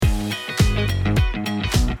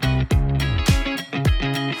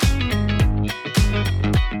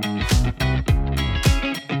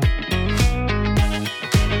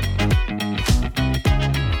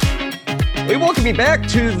Welcome you back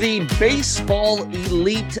to the Baseball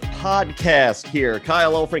Elite podcast here.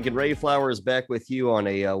 Kyle Elfrink and Ray Flowers back with you on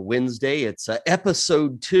a Wednesday. It's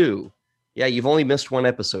episode 2. Yeah, you've only missed one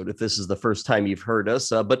episode if this is the first time you've heard us,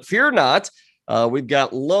 but fear not. We've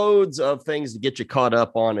got loads of things to get you caught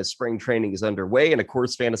up on as spring training is underway. And of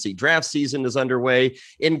course, fantasy draft season is underway,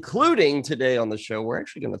 including today on the show. We're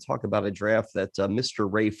actually going to talk about a draft that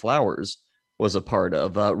Mr. Ray Flowers was a part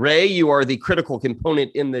of. Ray, you are the critical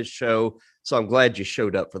component in this show, so I'm glad you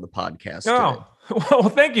showed up for the podcast. Oh, well,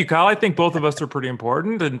 thank you, Kyle. I think both of us are pretty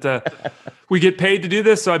important, and we get paid to do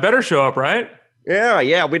this, so I better show up, right?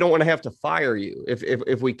 Yeah. We don't want to have to fire you.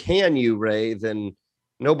 If we can you, Ray, then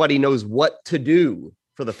nobody knows what to do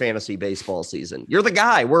for the fantasy baseball season. You're the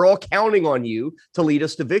guy. We're all counting on you to lead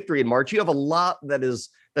us to victory in March. You have a lot that is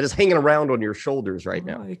hanging around on your shoulders right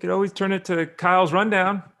now. You could always turn it to Kyle's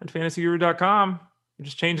Rundown at fantasyguru.com. You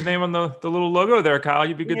just change the name on the little logo there, Kyle.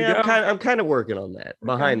 You'd be good to go. I'm kind of working on that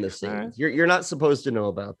behind the scenes. Right. You're not supposed to know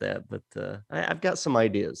about that, but I've got some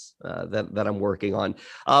ideas that I'm working on.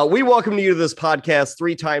 We welcome you to this podcast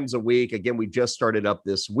 3 times a week. Again, we just started up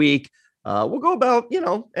this week. We'll go about,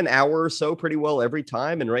 an hour or so pretty well every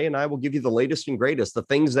time. And Ray and I will give you the latest and greatest, the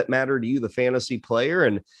things that matter to you, the fantasy player.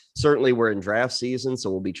 And certainly we're in draft season, so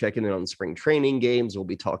we'll be checking in on spring training games. We'll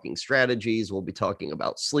be talking strategies. We'll be talking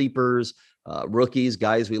about sleepers, rookies,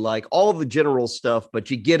 guys we like, all the general stuff.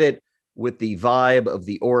 But you get it with the vibe of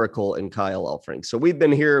the Oracle and Kyle Elfrink. So we've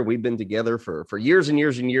been here. We've been together for years and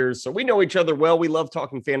years and years. So we know each other well. We love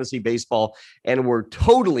talking fantasy baseball, and we're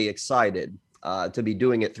totally excited to be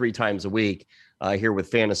doing it 3 times a week here with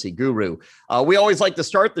Fantasy Guru. We always like to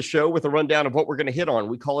start the show with a rundown of what we're going to hit on.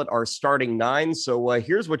 We call it our starting 9. So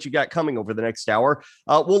here's what you got coming over the next hour.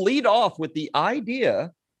 We'll lead off with the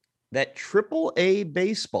idea that AAA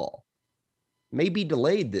baseball may be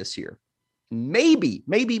delayed this year. Maybe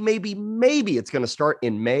it's going to start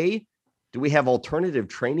in May. Do we have alternative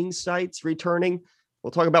training sites returning?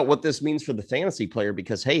 We'll talk about what this means for the fantasy player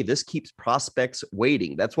because, hey, this keeps prospects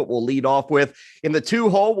waiting. That's what we'll lead off with. In the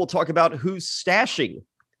 2-hole, we'll talk about who's stashing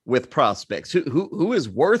with prospects, who is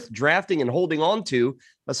worth drafting and holding on to,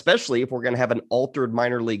 especially if we're going to have an altered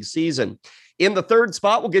minor league season. In the 3rd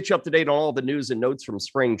spot, we'll get you up to date on all the news and notes from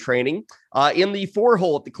spring training. In the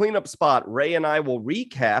 4-hole at the cleanup spot, Ray and I will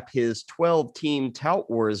recap his 12-team Tout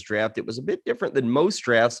Wars draft. It was a bit different than most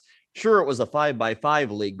drafts. Sure, it was a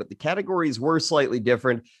 5x5 league, but the categories were slightly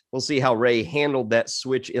different. We'll see how Ray handled that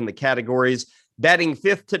switch in the categories. Batting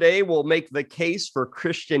 5th today, we'll make the case for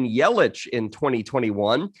Christian Yelich in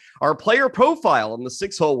 2021. Our player profile in the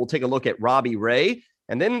 6-hole, we'll take a look at Robbie Ray.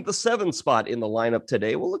 And then the 7th spot in the lineup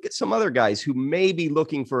today, we'll look at some other guys who may be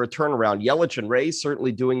looking for a turnaround. Yelich and Ray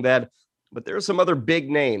certainly doing that. But there are some other big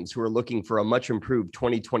names who are looking for a much improved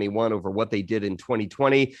 2021 over what they did in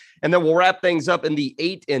 2020. And then we'll wrap things up in the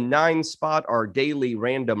 8 and 9 spot, our daily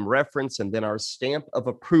random reference, and then our stamp of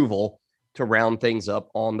approval to round things up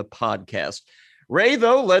on the podcast. Ray,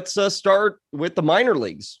 though, let's start with the minor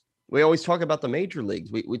leagues. We always talk about the major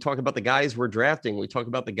leagues. We talk about the guys we're drafting. We talk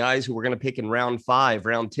about the guys who we're going to pick in round 5,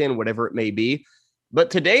 round 10, whatever it may be. But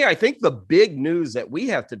today, I think the big news that we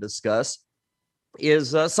have to discuss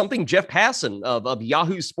is something Jeff Passan of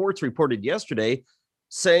Yahoo Sports reported yesterday,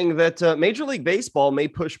 saying that Major League Baseball may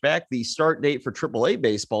push back the start date for AAA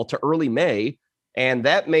baseball to early May, and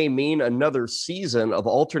that may mean another season of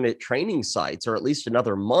alternate training sites, or at least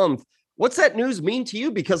another month. What's that news mean to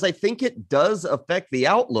you? Because I think it does affect the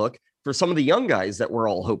outlook for some of the young guys that we're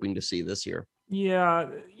all hoping to see this year. Yeah,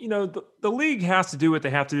 the league has to do what they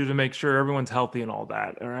have to do to make sure everyone's healthy and all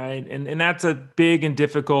that, all right? And that's a big and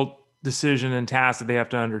difficult decision and task that they have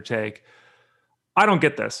to undertake. I don't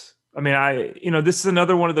get this. I mean, this is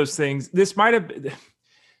another one of those things. This might have been,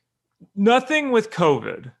 nothing with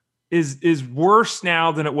COVID is worse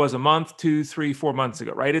now than it was a month, 2, 3, 4 months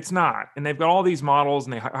ago, right? It's not. And they've got all these models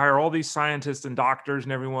and they hire all these scientists and doctors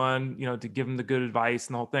and everyone, to give them the good advice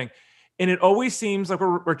and the whole thing. And it always seems like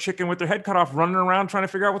we're chicken with their head cut off, running around trying to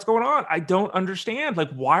figure out what's going on. I don't understand. Like,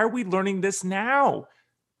 why are we learning this now?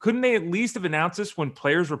 Couldn't they at least have announced this when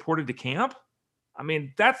players reported to camp? I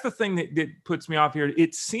mean, that's the thing that puts me off here.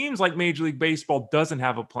 It seems like Major League Baseball doesn't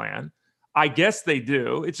have a plan. I guess they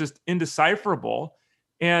do. It's just indecipherable.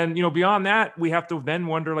 And, beyond that, we have to then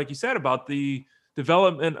wonder, like you said, about the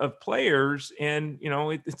development of players. And,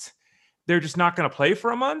 they're just not going to play for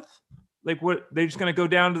a month. Like, what? They're just going to go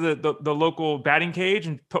down to the local batting cage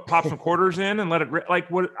and pop some quarters in and let it like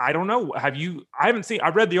what? I don't know. I haven't seen. I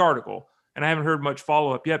read the article. And I haven't heard much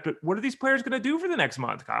follow-up yet, but what are these players going to do for the next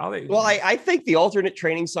month, Kyle? I think the alternate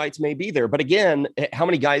training sites may be there. But again, how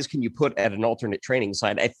many guys can you put at an alternate training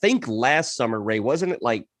site? I think last summer, Ray, wasn't it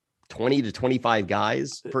like 20 to 25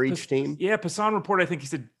 guys for each team. Yeah, Passan report, I think he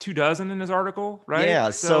said 24 in his article, right? Yeah,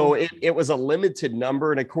 so it was a limited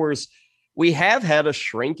number. And of course, we have had a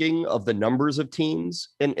shrinking of the numbers of teams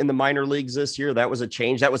in the minor leagues this year. That was a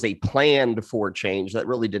change. That was a planned for change. That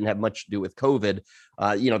really didn't have much to do with COVID.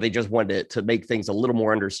 They just wanted to make things a little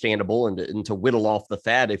more understandable and to whittle off the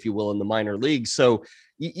fat, if you will, in the minor leagues. So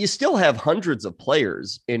you still have hundreds of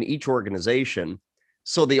players in each organization.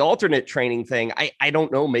 So the alternate training thing, I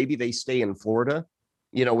don't know, maybe they stay in Florida,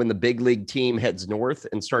 when the big league team heads north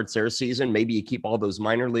and starts their season, maybe you keep all those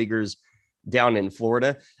minor leaguers down in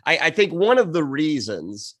Florida. I think one of the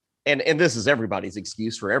reasons, and this is everybody's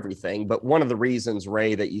excuse for everything, but one of the reasons,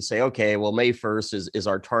 Ray, that you say, okay, well, May 1st is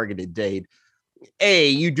our targeted date. A,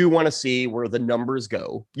 you do want to see where the numbers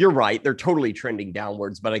go. You're right. They're totally trending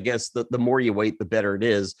downwards, but I guess the more you wait, the better it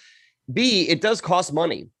is. B, it does cost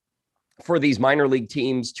money for these minor league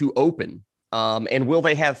teams to open. And will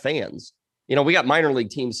they have fans? We got minor league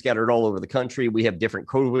teams scattered all over the country. We have different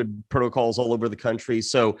COVID protocols all over the country.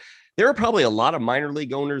 So there are probably a lot of minor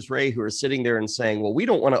league owners, Ray, who are sitting there and saying, well, we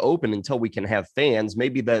don't want to open until we can have fans.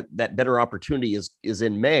 Maybe that better opportunity is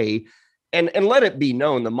in May. And let it be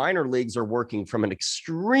known, the minor leagues are working from an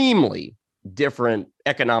extremely different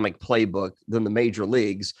economic playbook than the major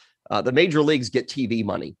leagues. The major leagues get TV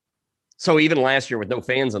money. So even last year with no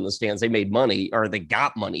fans on the stands, they made money, or they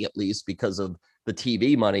got money at least because of the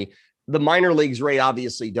TV money. The minor leagues, Ray,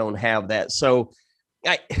 obviously don't have that. So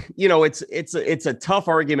it's a tough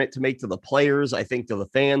argument to make to the players. I think to the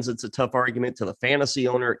fans, it's a tough argument. To the fantasy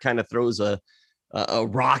owner, it kind of throws a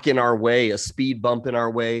rock in our way, a speed bump in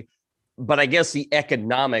our way. But I guess the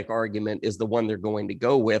economic argument is the one they're going to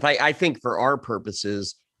go with. I think for our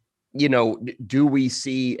purposes, do we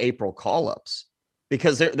see April call-ups?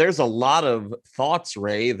 Because there's a lot of thoughts,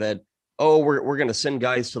 Ray, that, we're going to send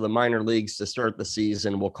guys to the minor leagues to start the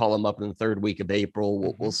season. We'll call them up in the third week of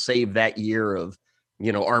April. We'll save that year of,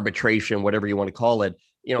 arbitration, whatever you want to call it.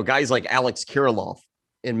 Guys like Alex Kirilloff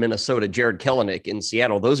in Minnesota, Jared Kelenic in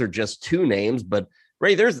Seattle, those are just two names. But,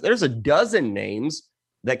 Ray, there's a dozen names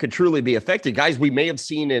that could truly be affected. Guys we may have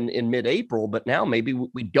seen in mid-April, but now maybe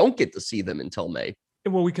we don't get to see them until May.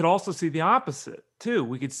 Well, we could also see the opposite too.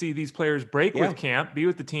 We could see these players break with camp, be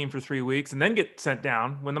with the team for 3 weeks, and then get sent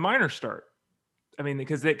down when the minors start. I mean,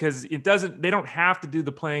 because they don't have to do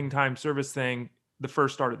the playing time service thing the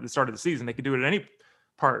start of the season. They could do it at any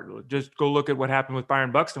part. Just go look at what happened with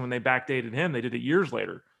Byron Buxton when they backdated him. They did it years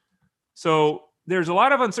later. So there's a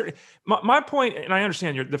lot of uncertainty. My point, and I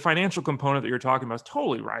understand the financial component that you're talking about is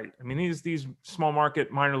totally right. I mean, these small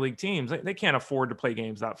market minor league teams, they can't afford to play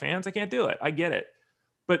games without fans. They can't do it. I get it.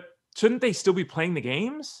 But shouldn't they still be playing the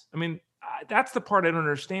games? I mean, that's the part I don't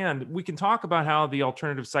understand. We can talk about how the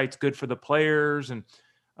alternative site's good for the players. And,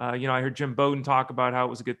 I heard Jim Bowden talk about how it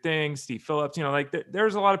was a good thing. Steve Phillips,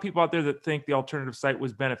 there's a lot of people out there that think the alternative site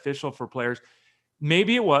was beneficial for players.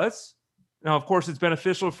 Maybe it was. Now, of course, it's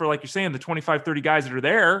beneficial for, like you're saying, the 25, 30 guys that are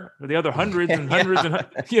there, or the other hundreds and hundreds. And,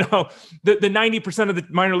 the 90% of the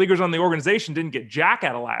minor leaguers on the organization didn't get jack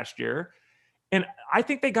out of last year. And I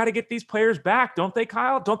think they got to get these players back, don't they,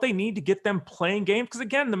 Kyle? Don't they need to get them playing games? Because,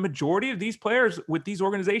 again, the majority of these players with these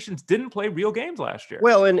organizations didn't play real games last year.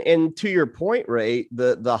 Well, and to your point, Ray,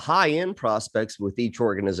 the high-end prospects with each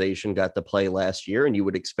organization got to play last year, and you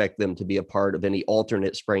would expect them to be a part of any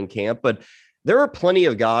alternate spring camp. But there are plenty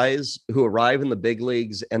of guys who arrive in the big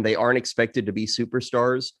leagues, and they aren't expected to be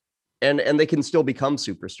superstars, and they can still become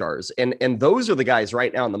superstars. And those are the guys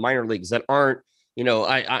right now in the minor leagues that aren't,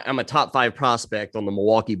 I'm a top 5 prospect on the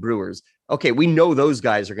Milwaukee Brewers. Okay, we know those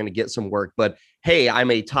guys are going to get some work, but hey,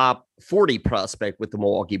 I'm a top 40 prospect with the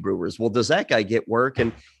Milwaukee Brewers. Well, does that guy get work?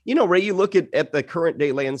 And, Ray, you look at the current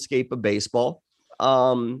day landscape of baseball,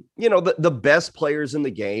 the best players in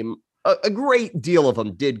the game, a great deal of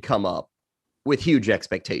them did come up with huge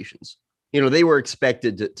expectations. They were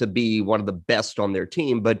expected to be one of the best on their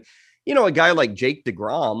team, but, a guy like Jake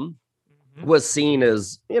DeGrom was seen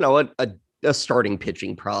as, a starting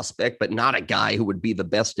pitching prospect, but not a guy who would be the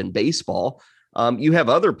best in baseball. You have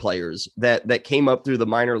other players that came up through the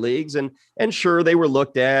minor leagues and sure, they were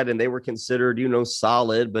looked at and they were considered,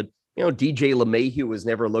 solid, but DJ LeMahieu was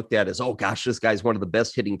never looked at as, oh gosh, this guy's one of the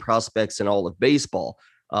best hitting prospects in all of baseball.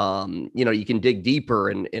 You can dig deeper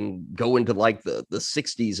and go into like the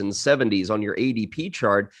 60s and 70s on your ADP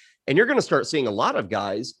chart, and you're going to start seeing a lot of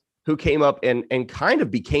guys who came up and kind of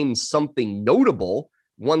became something notable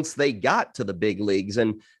once they got to the big leagues.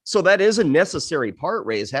 And so that is a necessary part,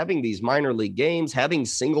 Ray, is having these minor league games, having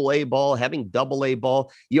single A ball, having double A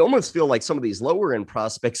ball. You almost feel like some of these lower end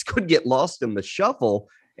prospects could get lost in the shuffle,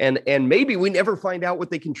 and maybe we never find out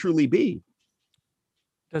what they can truly be.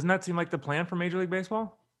 Doesn't that seem like the plan for Major League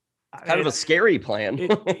Baseball? Kind of a scary plan.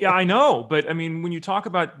 Yeah, I know. But I mean, when you talk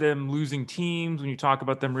about them losing teams, when you talk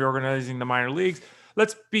about them reorganizing the minor leagues,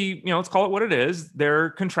 let's call it what it is.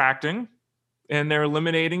 They're contracting and they're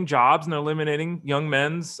eliminating jobs and they're eliminating young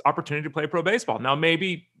men's opportunity to play pro baseball. Now,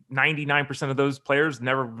 maybe 99% of those players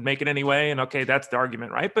never make it anyway. And okay, that's the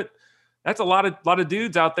argument, right? But that's a lot of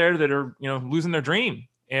dudes out there that are, losing their dream.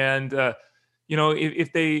 And,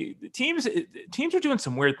 if teams are doing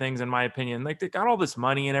some weird things, in my opinion. Like, they got all this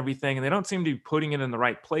money and everything, and they don't seem to be putting it in the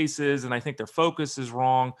right places. And I think their focus is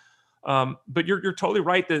wrong. But you're totally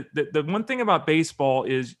right that the one thing about baseball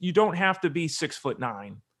is you don't have to be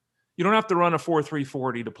 6'9". You don't have to run a 4.3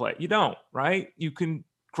 40 to play. You don't, right? You can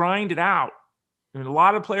grind it out. I mean, a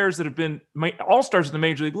lot of players that have been all-stars at the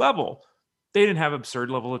major league level, they didn't have absurd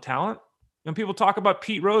level of talent. And people talk about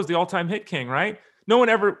Pete Rose, the all-time hit king, right? No one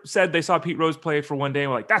ever said they saw Pete Rose play for one day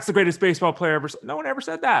and were like, that's the greatest baseball player ever. No one ever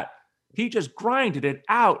said that. He just grinded it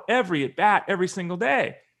out every at bat, every single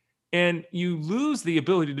day. And you lose the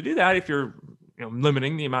ability to do that if you're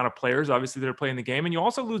limiting the amount of players, obviously, that are playing the game. And you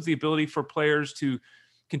also lose the ability for players to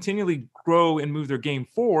continually grow and move their game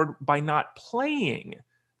forward by not playing.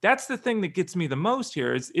 That's the thing that gets me the most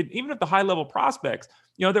here is even at the high level prospects,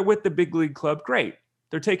 they're with the big league club. Great.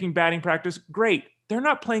 They're taking batting practice. Great. They're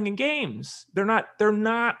not playing in games. They're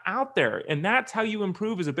not out there. And that's how you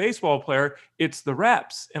improve as a baseball player. It's the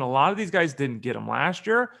reps. And a lot of these guys didn't get them last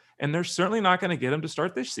year, and they're certainly not going to get them to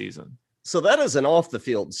start this season. So that is an off the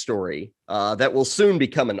field story that will soon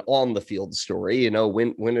become an on the field story.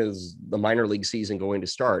 When is the minor league season going to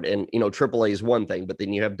start? And, AAA is one thing, but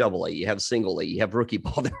then you have AA, you have single A, you have rookie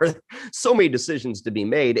ball. There are so many decisions to be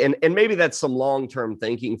made. And maybe that's some long-term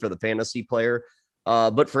thinking for the fantasy player.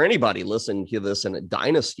 But for anybody listening to this in a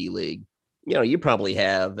dynasty league, you probably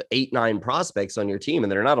have 8-9 prospects on your team,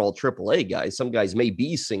 and they're not all AAA guys. Some guys may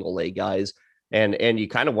be single A guys, and you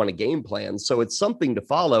kind of want a game plan. So it's something to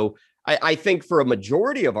follow. I think for a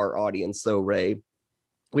majority of our audience, though, Ray,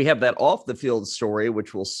 we have that off the field story,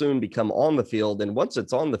 which will soon become on the field. And once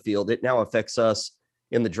it's on the field, it now affects us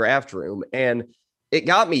in the draft room. And it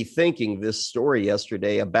got me thinking this story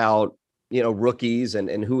yesterday about, rookies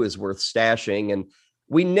and who is worth stashing. And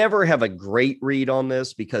we never have a great read on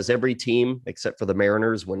this because every team, except for the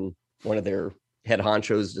Mariners, when one of their head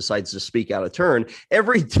honchos decides to speak out of turn,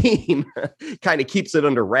 every team kind of keeps it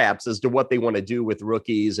under wraps as to what they want to do with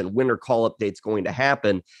rookies and when are call-up dates going to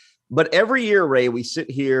happen. But every year, Ray, we sit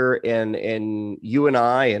here and you and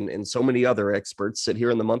I and so many other experts sit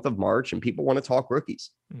here in the month of March, and people want to talk rookies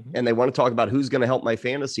and they want to talk about who's going to help my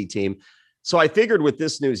fantasy team. So I figured with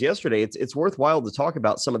this news yesterday, it's worthwhile to talk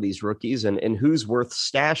about some of these rookies and who's worth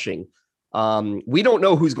stashing. We don't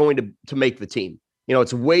know who's going to make the team.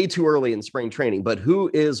 It's way too early in spring training, but who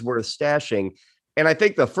is worth stashing? And I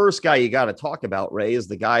think the first guy you got to talk about, Ray, is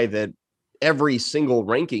the guy that every single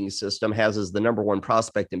ranking system has as the number one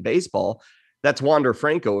prospect in baseball. That's Wander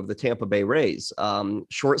Franco of the Tampa Bay Rays.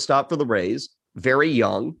 Shortstop for the Rays, very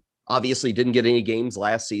young, obviously didn't get any games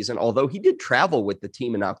last season, although he did travel with the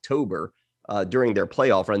team in October during their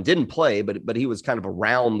playoff run. Didn't play, but he was kind of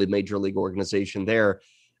around the major league organization there.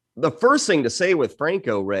 The first thing to say with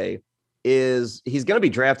Franco, Ray, is he's going to be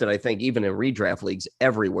drafted, I think, even in redraft leagues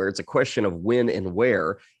everywhere. It's a question of when and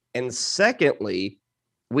where. And secondly,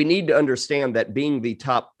 we need to understand that being the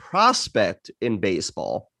top prospect in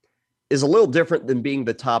baseball is a little different than being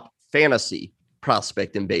the top fantasy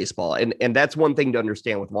prospect in baseball. And that's one thing to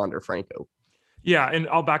understand with Wander Franco. Yeah, and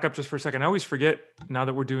I'll back up just for a second. I always forget now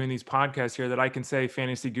that we're doing these podcasts here that I can say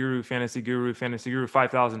fantasy guru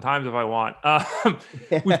 5,000 times if I want.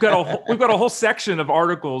 We've got a whole section of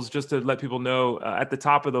articles just to let people know at the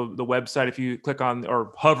top of the website. If you click on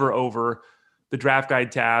or hover over the draft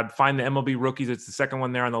guide tab, find the MLB rookies. It's the second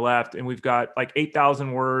one there on the left, and we've got like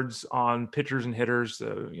 8,000 words on pitchers and hitters.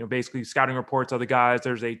 Basically scouting reports of the guys.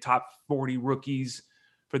 There's a top 40 rookies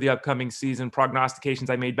for the upcoming season. Prognostications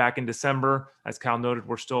I made back in December. As Cal noted,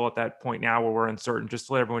 we're still at that point now where we're uncertain, just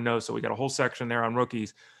to let everyone know. So we got a whole section there on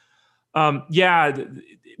rookies.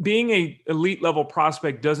 Being a elite level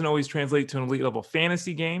prospect doesn't always translate to an elite level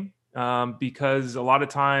fantasy game because a lot of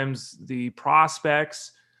times the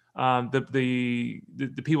prospects, the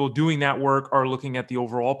people doing that work are looking at the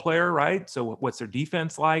overall player, right? So what's their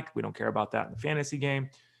defense like? We don't care about that in the fantasy game.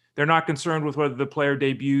 They're not concerned with whether the player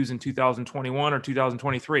debuts in 2021 or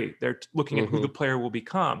 2023. They're looking at who the player will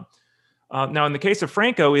become. Now, in the case of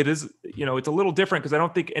Franco, it's a little different because I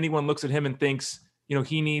don't think anyone looks at him and thinks,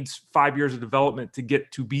 he needs 5 years of development to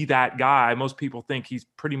get to be that guy. Most people think he's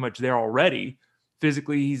pretty much there already.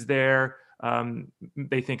 Physically, he's there.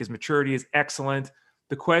 They think his maturity is excellent.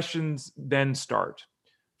 The questions then start.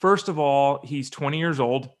 First of all, he's 20 years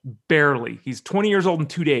old, barely. He's 20 years old in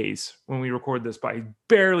 2 days when we record this, but he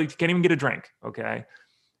barely can't even get a drink, okay?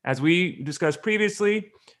 As we discussed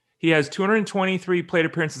previously, he has 223 plate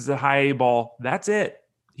appearances at high A ball. That's it.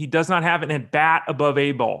 He does not have an at bat above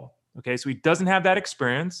A ball, okay? So he doesn't have that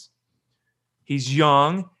experience. He's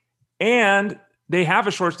young, and they have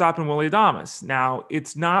a shortstop in Willy Adames. Now,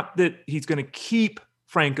 it's not that he's going to keep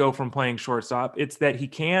Franco from playing shortstop. It's that he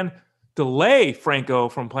can delay Franco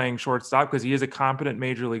from playing shortstop because he is a competent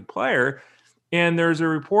major league player. And there's a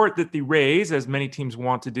report that the Rays, as many teams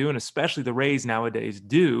want to do, and especially the Rays nowadays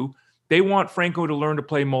do, they want Franco to learn to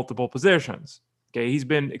play multiple positions. Okay, he's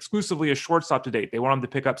been exclusively a shortstop to date. They want him to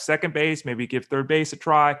pick up second base, maybe give third base a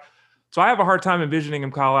try. So I have a hard time envisioning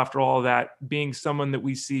him, Kyle, after all of that, being someone that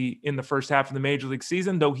we see in the first half of the major league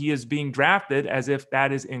season, though he is being drafted as if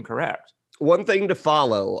that is incorrect. One thing to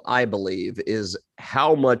follow, I believe, is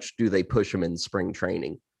how much do they push him in spring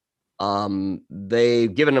training?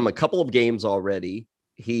 They've given him a couple of games already.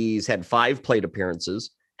 He's had 5 plate appearances,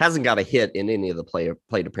 hasn't got a hit in any of the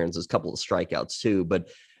plate appearances, a couple of strikeouts too. But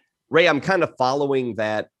Ray, I'm kind of following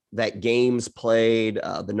that games played,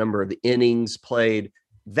 the number of innings played.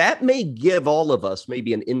 That may give all of us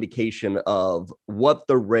maybe an indication of what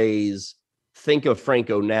the Rays think of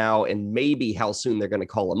Franco now and maybe how soon they're going to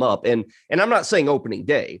call him up. And I'm not saying opening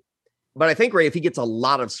day, but I think, Ray, if he gets a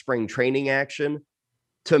lot of spring training action,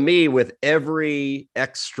 to me, with every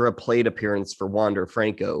extra plate appearance for Wander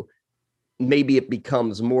Franco, maybe it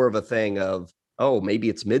becomes more of a thing of, oh, maybe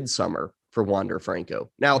it's midsummer for Wander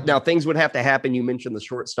Franco. Now things would have to happen. You mentioned the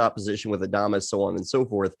shortstop position with Adames, so on and so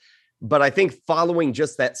forth. But I think following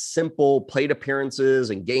just that simple plate appearances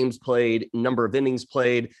and games played, number of innings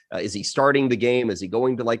played, is he starting the game? Is he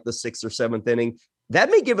going to like the 6th or 7th inning? That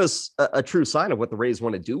may give us a true sign of what the Rays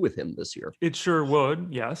want to do with him this year. It sure would,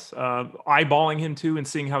 yes. Eyeballing him too and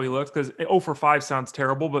seeing how he looks, because 0 for 5 sounds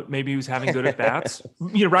terrible, but maybe he was having good at bats.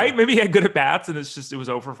 You're right. Maybe he had good at bats, and it was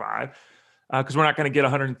 0 for 5. Because we're not going to get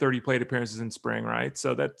 130 plate appearances in spring, right?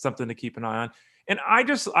 So that's something to keep an eye on. And I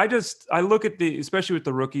look at especially with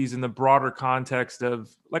the rookies in the broader context of,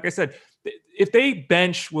 like I said, if they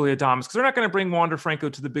bench Willy Adames, because they're not going to bring Wander Franco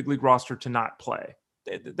to the big league roster to not play.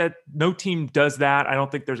 That no team does that. I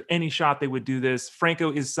don't think there's any shot they would do this.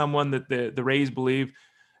 Franco is someone that the Rays believe,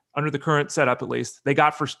 under the current setup at least, they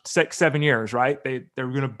got for 6-7 years, right? They're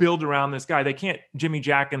going to build around this guy. They can't Jimmy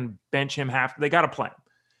Jack and bench him half. They got to play him.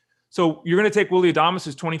 So you're going to take Willy Adames,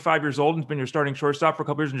 who's 25 years old and has been your starting shortstop for a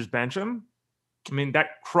couple years, and just bench him? I mean,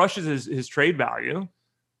 that crushes his trade value.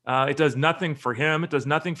 It does nothing for him. It does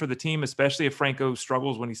nothing for the team, especially if Franco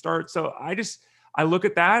struggles when he starts. So I look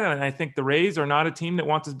at that, and I think the Rays are not a team that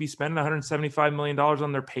wants to be spending $175 million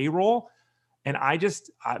on their payroll. And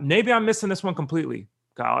maybe I'm missing this one completely,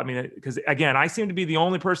 Kyle. I mean, because again, I seem to be the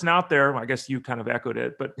only person out there. I guess you kind of echoed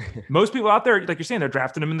it, but most people out there, like you're saying, they're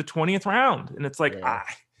drafting him in the 20th round. And it's like, yeah.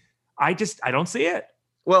 I don't see it.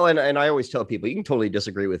 Well, and I always tell people, you can totally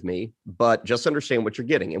disagree with me, but just understand what you're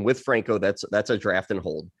getting. And with Franco, that's a draft and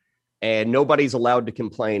hold. And nobody's allowed to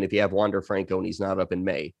complain if you have Wander Franco and he's not up in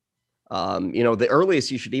May. The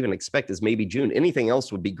earliest you should even expect is maybe June. Anything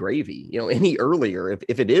else would be gravy. Any earlier,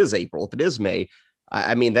 if it is April, if it is May,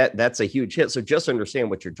 I mean, that's a huge hit. So just understand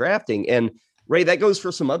what you're drafting. And Ray, that goes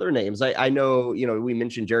for some other names. I know, we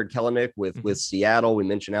mentioned Jared Kelenic with Seattle. We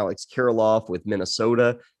mentioned Alex Kirilloff with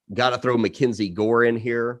Minnesota. Got to throw Mackenzie Gore in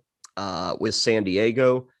here with San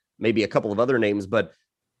Diego, maybe a couple of other names, but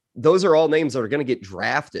those are all names that are going to get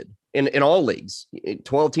drafted in all leagues,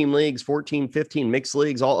 12-team leagues, 14, 15 mixed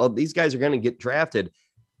leagues. All of these guys are going to get drafted.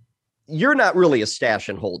 You're not really a stash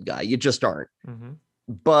and hold guy. You just aren't. Mm-hmm.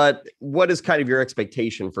 But what is kind of your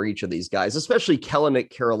expectation for each of these guys, especially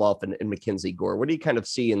Kelenic, Kirilloff, and Mackenzie Gore? What do you kind of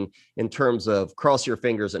see in terms of cross your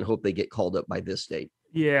fingers and hope they get called up by this date?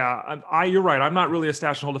 Yeah, you're right. I'm not really a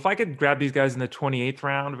stash and hold. If I could grab these guys in the 28th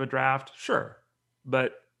round of a draft, sure.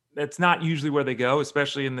 But that's not usually where they go,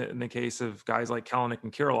 especially in the case of guys like Kelenic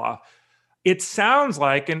and Kirilloff. It sounds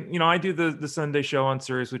like, and I do the Sunday show on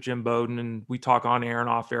Sirius with Jim Bowden, and we talk on air and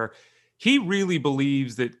off air. He really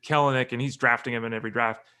believes that Kelenic, and he's drafting him in every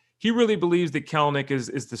draft, he really believes that Kelenic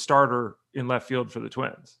is the starter in left field for the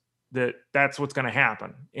Twins. That's what's going to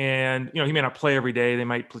happen. And, he may not play every day. They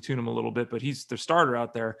might platoon him a little bit, but he's their starter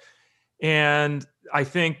out there. And I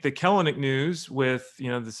think the Kelenic news with,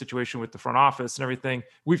 the situation with the front office and everything,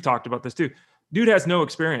 we've talked about this too. Dude has no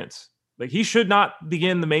experience. Like, he should not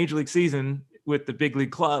begin the major league season with the big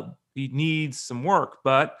league club. He needs some work,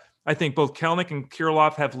 but I think both Kelenic and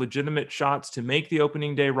Kirilloff have legitimate shots to make the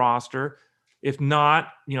opening day roster. If not,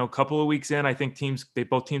 a couple of weeks in, I think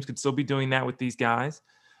both teams could still be doing that with these guys.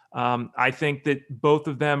 I think that both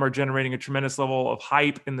of them are generating a tremendous level of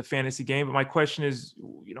hype in the fantasy game. But my question is,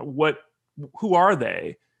 who are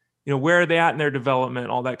they? Where are they at in their development,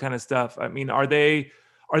 all that kind of stuff. I mean, are they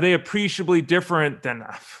appreciably different than,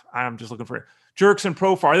 I'm just looking for jerks and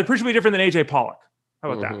profile. Are they appreciably different than AJ Pollock?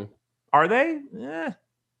 How about that? Are they?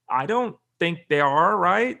 I don't think they are,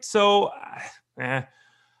 right? So,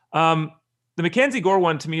 the Mackenzie Gore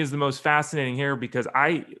one to me is the most fascinating here because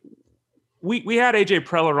we had AJ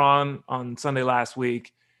Preller on Sunday last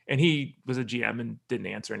week, and he was a GM and didn't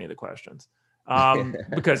answer any of the questions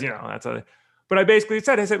because that's a. But I basically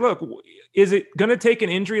said, look, is it going to take an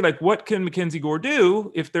injury? Like, what can Mackenzie Gore do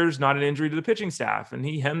if there's not an injury to the pitching staff? And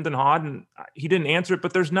he hemmed and hawed, and he didn't answer it.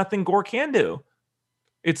 But there's nothing Gore can do.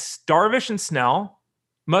 It's Darvish and Snell,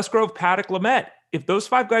 Musgrove, Paddock, Lamet. If those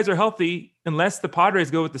 5 guys are healthy, unless the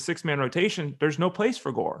Padres go with the 6-man rotation, there's no place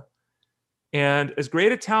for Gore. And as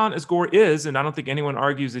great a talent as Gore is, and I don't think anyone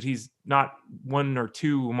argues that he's not 1 or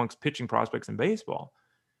 2 amongst pitching prospects in baseball,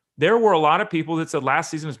 there were a lot of people that said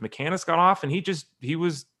last season his mechanics got off and he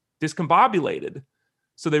was discombobulated.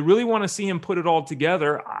 So they really want to see him put it all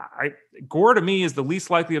together. Gore to me is the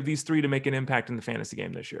least likely of these 3 to make an impact in the fantasy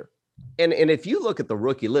game this year. And if you look at the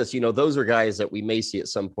rookie list, those are guys that we may see at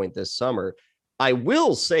some point this summer. I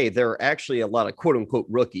will say there are actually a lot of quote unquote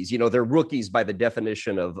rookies. They're rookies by the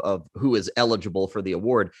definition of who is eligible for the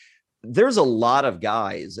award. There's a lot of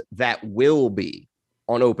guys that will be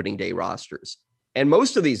on opening day rosters. And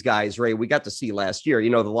most of these guys, Ray, we got to see last year,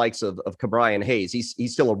 the likes of Ke'Bryan Hayes.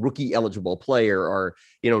 He's still a rookie eligible player, or,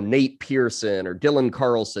 Nate Pearson or Dylan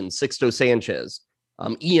Carlson, Sixto Sanchez,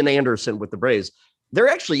 Ian Anderson with the Braves. There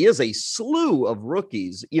actually is a slew of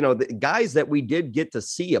rookies, the guys that we did get to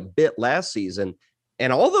see a bit last season.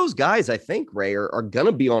 And all those guys, I think, Ray, are going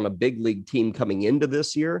to be on a big league team coming into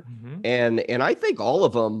this year. And I think all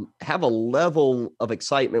of them have a level of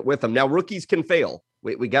excitement with them. Now, rookies can fail.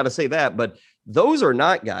 We got to say that. But those are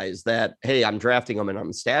not guys that, hey, I'm drafting them and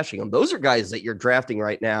I'm stashing them. Those are guys that you're drafting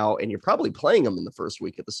right now, and you're probably playing them in the first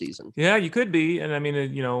week of the season. Yeah, you could be. And I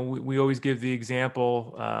mean, we always give the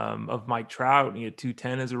example of Mike Trout. He had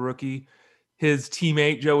 210 as a rookie. His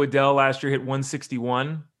teammate, Joe Adell, last year hit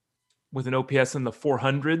 161 with an OPS in the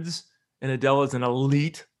 400s. And Adell is an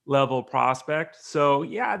elite level prospect. So,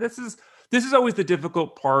 yeah, this is always the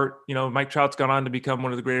difficult part. Mike Trout's gone on to become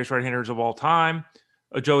one of the greatest right-handers of all time.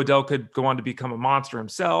 Joe Adell could go on to become a monster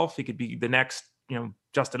himself. He could be the next,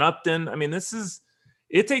 Justin Upton. I mean, it's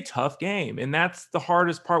a tough game. And that's the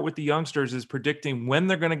hardest part with the youngsters, is predicting when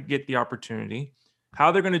they're going to get the opportunity,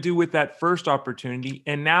 how they're going to do with that first opportunity.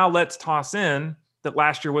 And now let's toss in that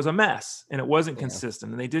last year was a mess and it wasn't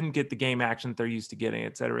consistent and they didn't get the game action that they're used to getting,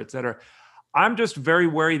 et cetera, et cetera. I'm just very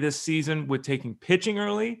wary this season with taking pitching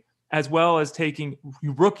early, as well as taking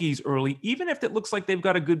rookies early, even if it looks like they've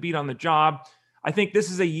got a good beat on the job. I think this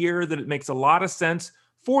is a year that it makes a lot of sense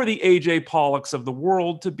for the AJ Pollocks of the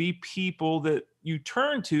world to be people that you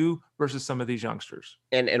turn to versus some of these youngsters.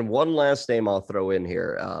 And one last name I'll throw in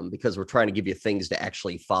here, because we're trying to give you things to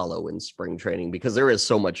actually follow in spring training, because there is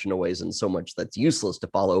so much noise and so much that's useless to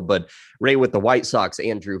follow. But Ray, with the White Sox,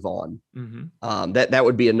 Andrew Vaughn, that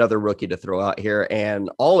would be another rookie to throw out here. And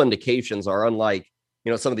all indications are, unlike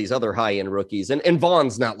some of these other high-end rookies. And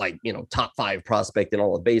Vaughn's not like, top 5 prospect in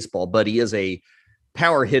all of baseball, but he is a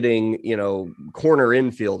power hitting, corner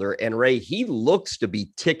infielder. And Ray, he looks to be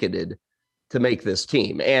ticketed to make this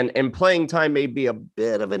team. And playing time may be a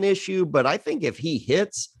bit of an issue, but I think if he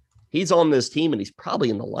hits, he's on this team and he's probably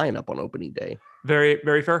in the lineup on opening day. Very,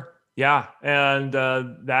 very fair. Yeah. And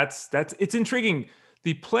it's intriguing.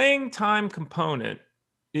 The playing time component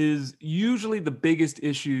is usually the biggest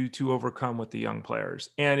issue to overcome with the young players.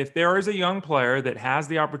 And if there is a young player that has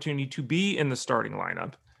the opportunity to be in the starting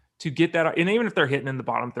lineup, to get that, and even if they're hitting in the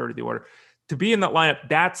bottom third of the order, to be in that lineup,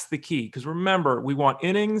 that's the key. Because remember, we want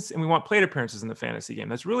innings and we want plate appearances in the fantasy game.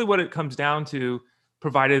 That's really what it comes down to,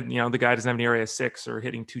 provided, the guy doesn't have an area 6 or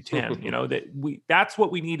hitting 210, that's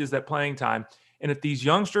what we need, is that playing time. And if these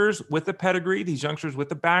youngsters with the pedigree, these youngsters with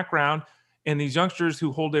the background, and these youngsters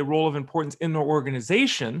who hold a role of importance in their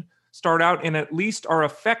organization start out and at least are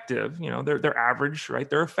effective, they're average, right?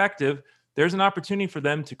 They're effective. There's an opportunity for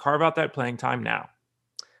them to carve out that playing time now.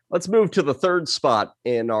 Let's move to the third spot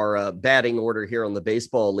in our batting order here on the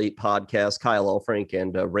Baseball Elite podcast. Kyle Elfrink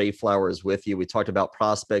and Ray Flowers with you. We talked about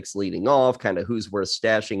prospects leading off, kind of who's worth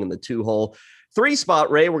stashing in the 2-hole. 3 spot,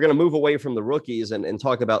 Ray, we're going to move away from the rookies and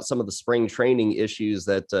talk about some of the spring training issues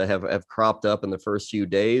that have cropped up in the first few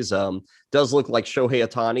days. Does look like Shohei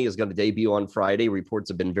Ohtani is going to debut on Friday. Reports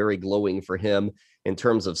have been very glowing for him in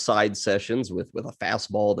terms of side sessions with a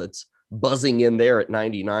fastball that's buzzing in there at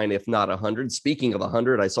 99, if not 100. Speaking of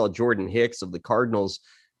 100, I saw Jordan Hicks of the Cardinals.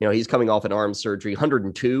 He's coming off an arm surgery,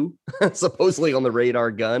 102, supposedly on the radar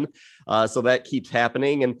gun. So that keeps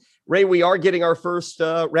happening. And Ray, we are getting our first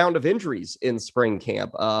round of injuries in spring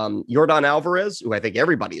camp. Yordan Alvarez, who I think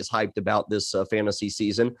everybody is hyped about this fantasy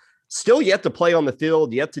season, still yet to play on the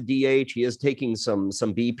field, yet to DH. He is taking some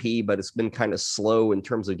BP, but it's been kind of slow in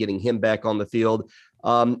terms of getting him back on the field.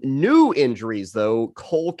 New injuries, though,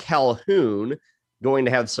 Cole Calhoun going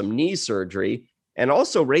to have some knee surgery. And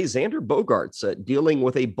also Ray Xander Bogaerts dealing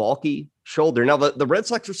with a bulky shoulder. Now, the Red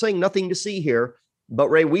Sox are saying nothing to see here, but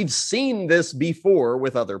Ray, we've seen this before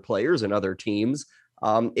with other players and other teams.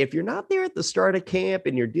 If you're not there at the start of camp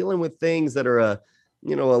and you're dealing with things that are a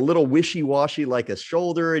little wishy-washy like a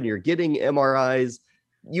shoulder and you're getting MRIs,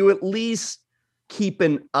 you at least keep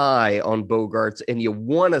an eye on Bogaerts and you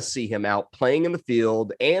want to see him out playing in the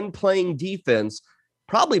field and playing defense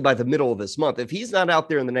probably by the middle of this month. If he's not out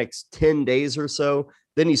there in the next 10 days or so,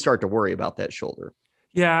 then you start to worry about that shoulder.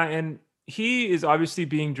 Yeah, and he is obviously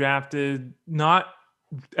being drafted not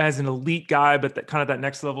as an elite guy, but that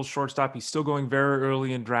next level shortstop. He's still going very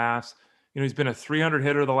early in drafts. He's been a 300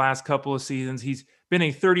 hitter the last couple of seasons. He's been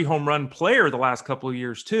a 30 home run player the last couple of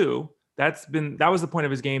years too. That was the point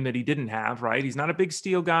of his game that he didn't have, right? He's not a big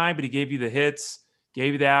steal guy, but he gave you the hits,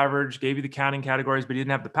 gave you the average, gave you the counting categories, but he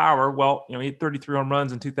didn't have the power. Well, he had 33 home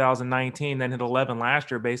runs in 2019, then hit 11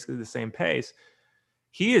 last year, basically the same pace.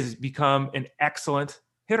 He has become an excellent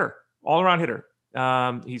hitter, all-around hitter.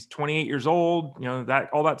 He's 28 years old,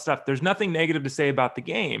 all that stuff. There's nothing negative to say about the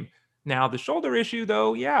game. Now, the shoulder issue,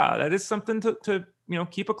 though, yeah, that is something to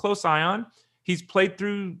keep a close eye on.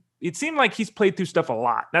 It seemed like he's played through stuff a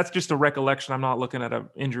lot. That's just a recollection. I'm not looking at an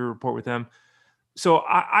injury report with him. So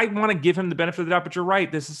I want to give him the benefit of the doubt, but you're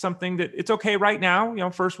right. This is something that it's okay right now,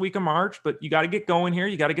 first week of March, but you got to get going here.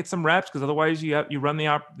 You got to get some reps because otherwise you run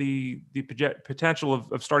the potential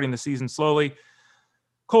of starting the season slowly.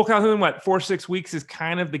 Cole Calhoun, 4-6 weeks is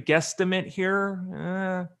kind of the guesstimate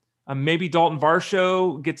here. Maybe Dalton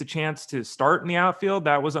Varsho gets a chance to start in the outfield.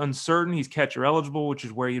 That was uncertain. He's catcher eligible, which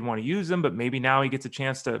is where you'd want to use him, but maybe now he gets a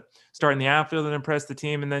chance to start in the outfield and impress the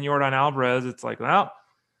team. And then Yordan Alvarez, it's like, well,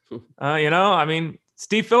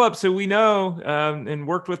 Steve Phillips, who we know and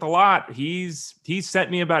worked with a lot, he's sent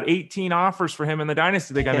me about 18 offers for him in the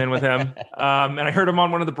Dynasty League I'm in with him. And I heard him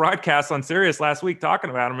on one of the broadcasts on Sirius last week talking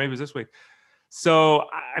about him. Maybe it was this week. So,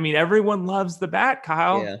 everyone loves the bat,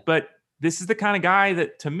 Kyle, but this is the kind of guy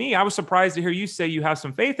that, to me, I was surprised to hear you say you have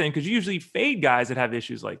some faith in, because you usually fade guys that have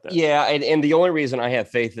issues like that. Yeah, and the only reason I have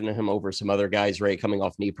faith in him over some other guys, Ray, coming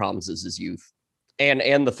off knee problems is his youth.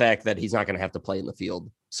 And the fact that he's not going to have to play in the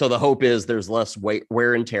field. So the hope is there's less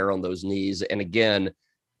wear and tear on those knees. And again,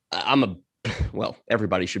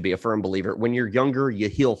 everybody should be a firm believer. When you're younger, you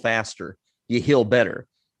heal faster, you heal better.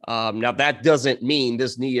 Now, that doesn't mean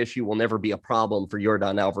this knee issue will never be a problem for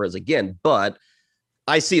Yordan Alvarez again, but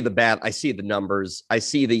I see the bat, I see the numbers, I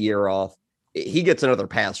see the year off. He gets another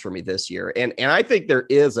pass for me this year. And I think there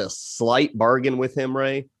is a slight bargain with him,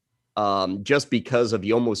 Ray. Just because of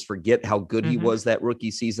you almost forget how good he was that rookie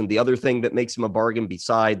season. The other thing that makes him a bargain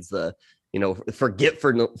besides the,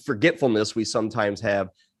 forgetfulness we sometimes have,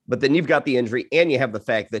 but then you've got the injury and you have the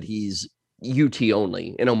fact that he's UT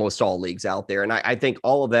only in almost all leagues out there. And I think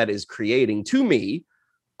all of that is creating, to me,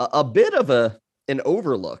 a bit of an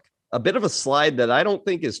overlook, a bit of a slide that I don't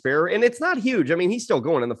think is fair. And it's not huge. He's still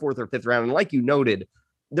going in the 4th or 5th round. And like you noted,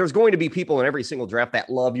 there's going to be people in every single draft that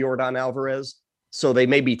love Yordan Alvarez. So they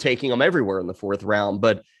may be taking him everywhere in the 4th round,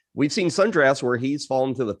 but we've seen some drafts where he's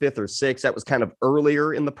fallen to the 5th or 6th. That was kind of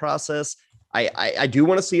earlier in the process. I do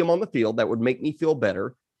want to see him on the field. That would make me feel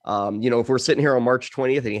better. If we're sitting here on March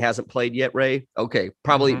 20th and he hasn't played yet, Ray, okay,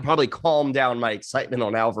 probably calm down my excitement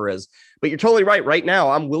on Alvarez, but you're totally right. Right now,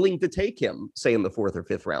 I'm willing to take him, say in the 4th or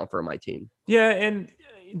 5th round for my team. Yeah. And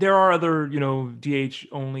there are other, DH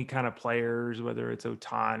only kind of players, whether it's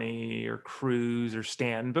Ohtani or Cruz or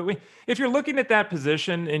Stanton. But if you're looking at that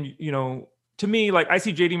position and, to me, I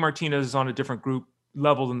see JD Martinez on a different group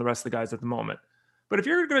level than the rest of the guys at the moment. But if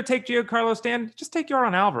you're going to take Giancarlo Stanton, just take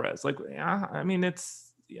Yordan Alvarez. It's,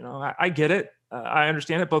 I get it. I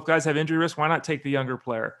understand it. Both guys have injury risk. Why not take the younger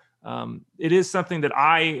player? It is something that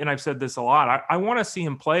and I've said this a lot, I want to see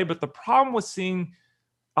him play. But the problem with seeing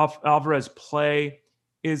Alvarez play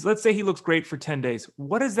is, let's say he looks great for 10 days.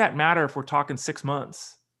 What does that matter if we're talking 6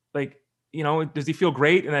 months? Does he feel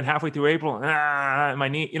great? And then halfway through April, my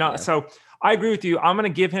knee, So I agree with you. I'm going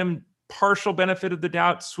to give him partial benefit of the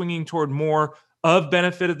doubt, swinging toward more of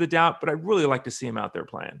benefit of the doubt, but I really like to see him out there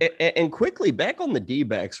playing. And quickly back on the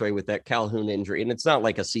D-backs, right, with that Calhoun injury, and it's not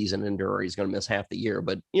like a season ender or he's going to miss half the year,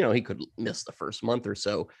 but he could miss the first month or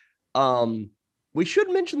so. We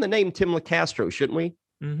should mention the name Tim LeCastro, shouldn't we?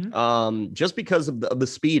 Mm-hmm. Just because of the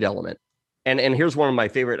speed element. And here's one of my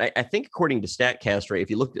favorite. I think according to StatCast, right, if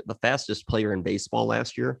you looked at the fastest player in baseball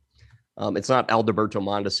last year, it's not Alberto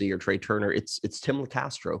Mondesi or Trey Turner. It's Tim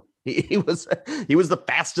LeCastro. He was the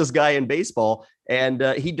fastest guy in baseball, and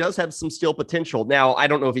he does have some steal potential. Now, I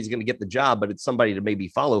don't know if he's going to get the job, but it's somebody to maybe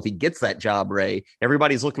follow. If he gets that job, Ray,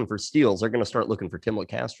 everybody's looking for steals. They're going to start looking for Tim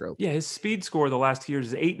LeCastro. Yeah, his speed score the last 2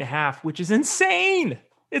 years is 8.5, which is insane.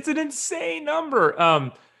 It's an insane number.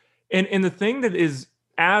 And the thing that is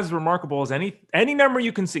as remarkable as any number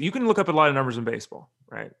you can see, you can look up a lot of numbers in baseball,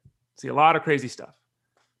 right? See a lot of crazy stuff.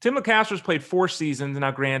 Tim LeCastro's played 4 seasons.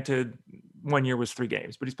 Now, granted, 1 year was 3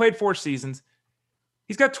 games, but he's played 4 seasons.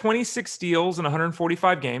 He's got 26 steals in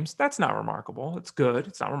 145 games. That's not remarkable. It's good.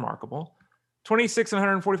 It's not remarkable. 26 in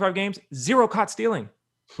 145 games, 0 caught stealing.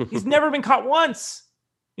 He's never been caught once.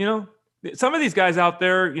 Some of these guys out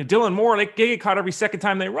there, Dylan Moore, they get caught every second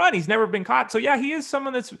time they run. He's never been caught. So yeah, he is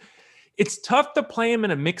someone it's tough to play him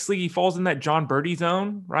in a mixed league. He falls in that John Birdie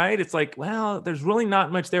zone, right? It's like, well, there's really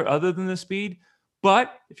not much there other than the speed.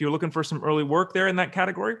 But if you're looking for some early work there in that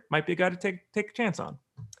category, might be a guy to take a chance on.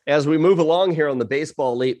 As we move along here on the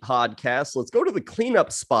Baseball Elite podcast, let's go to the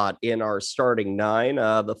cleanup spot in our starting 9.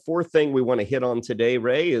 The fourth thing we want to hit on today,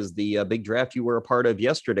 Ray, is the big draft you were a part of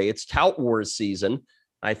yesterday. It's Tout Wars season.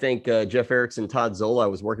 I think Jeff Erickson, Todd Zola, I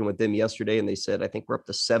was working with them yesterday, and they said, I think we're up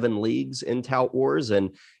to 7 leagues in Tout Wars.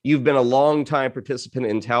 And you've been a long-time participant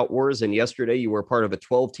in Tout Wars. And yesterday you were part of a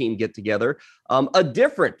 12-team get-together, a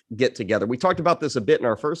different get-together. We talked about this a bit in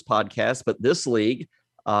our first podcast, but this league,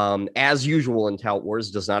 as usual in Tout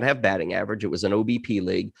Wars, does not have batting average. It was an OBP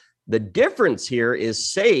league. The difference here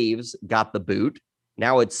is saves got the boot.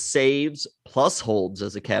 Now it's saves plus holds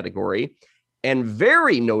as a category. And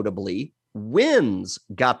very notably, wins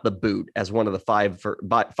got the boot as one of the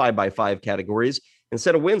 5x5 categories.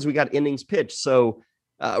 Instead of wins, we got innings pitched. So,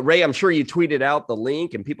 Ray, I'm sure you tweeted out the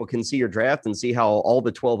link and people can see your draft and see how all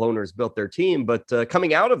the 12 owners built their team. But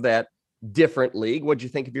coming out of that different league, what'd you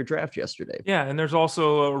think of your draft yesterday? Yeah, and there's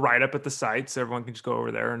also a write-up at the site, so everyone can just go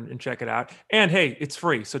over there and check it out. And hey, it's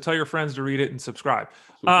free, so tell your friends to read it and subscribe.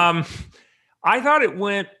 I thought it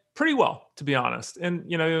went pretty well, to be honest. And,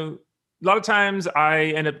 a lot of times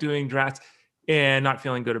I end up doing drafts and not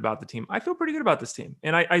feeling good about the team. I feel pretty good about this team.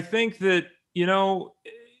 And I think that, you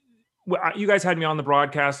guys had me on the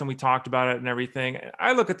broadcast and we talked about it and everything.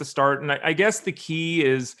 I look at the start and I guess the key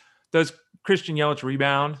is, does Christian Yelich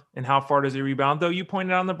rebound and how far does he rebound? Though you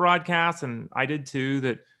pointed out on the broadcast, and I did too,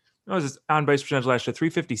 that his on-base percentage last year,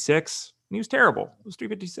 356. And he was terrible. It was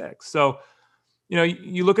 356. So,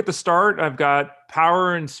 you look at the start, I've got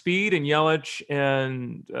power and speed and Yelich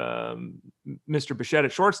and Mr. Bichette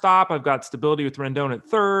at shortstop. I've got stability with Rendon at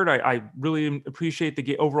third. I really appreciate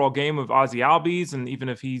the overall game of Ozzy Albies. And even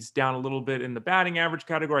if he's down a little bit in the batting average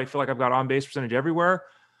category, I feel like I've got on-base percentage everywhere.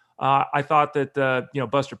 I thought that,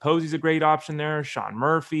 Buster Posey's a great option there. Sean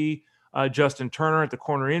Murphy, Justin Turner at the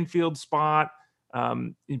corner infield spot.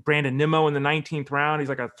 Brandon Nimmo in the 19th round. He's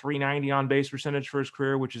like a 390 on base percentage for his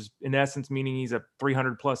career, which is in essence meaning he's a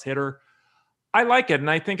 300 plus hitter. I like it.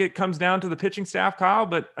 And I think it comes down to the pitching staff, Kyle,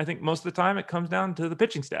 but I think most of the time it comes down to the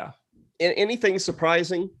pitching staff. Anything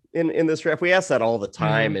surprising in this draft? We ask that all the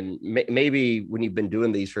time. Mm-hmm. And maybe when you've been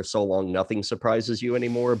doing these for so long, nothing surprises you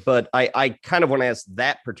anymore. But I kind of want to ask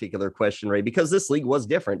that particular question, Ray, because this league was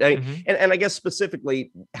different. And I guess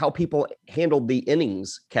specifically how people handled the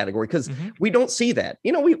innings category, because we don't see that.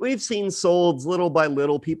 We've seen Solds little by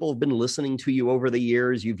little. People have been listening to you over the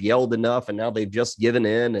years. You've yelled enough and now they've just given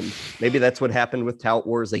in. And maybe that's what happened with Tout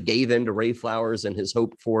Wars. They gave in to Ray Flowers and his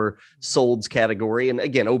hope for Solds category. And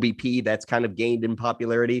again, OBP, that's kind of gained in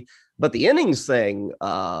popularity. But the innings thing,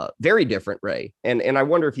 very different, Ray. And I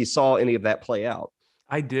wonder if you saw any of that play out.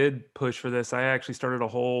 I did push for this. I actually started a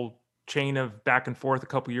whole chain of back and forth a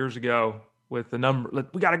couple years ago with the number.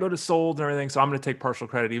 We got to go to Solds and everything. So I'm going to take partial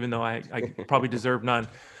credit, even though I probably deserve none.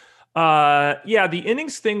 The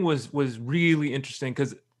innings thing was really interesting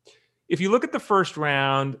because if you look at the first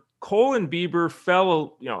round, Cole and Bieber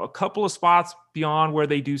fell, a couple of spots beyond where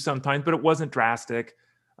they do sometimes, but it wasn't drastic.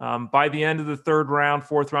 By the end of the third round,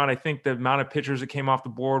 fourth round, I think the amount of pitchers that came off the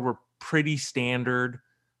board were pretty standard.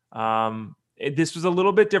 This was a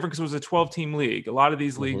little bit different because it was a 12-team league. A lot of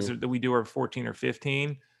these leagues that we do are 14 or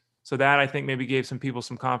 15. So that I think maybe gave some people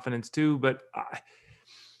some confidence too. But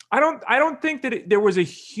I don't think that there was a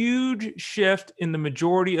huge shift in the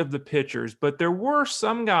majority of the pitchers, but there were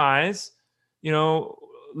some guys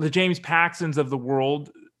the James Paxtons of the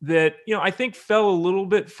world that, I think fell a little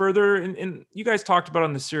bit further. And you guys talked about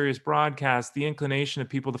on the Sirius broadcast, the inclination of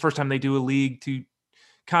people the first time they do a league to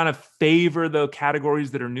kind of favor the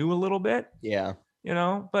categories that are new a little bit. Yeah.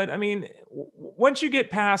 But I mean, once you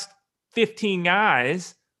get past 15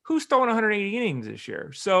 guys, who's throwing 180 innings this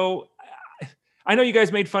year? So I know you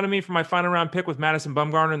guys made fun of me for my final round pick with Madison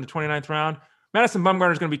Bumgarner in the 29th round. Madison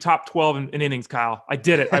Bumgarner is going to be top 12 in innings, Kyle. I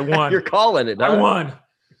did it. I won. You're calling it. Huh? I won.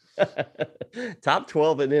 Top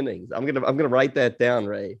 12 in innings. I'm gonna write that down,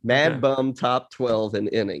 Ray. Bum top 12 in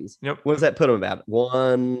innings. Yep. What does that put him at?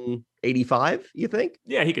 185, you think?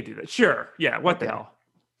 Yeah, he could do that. Sure. Yeah. What the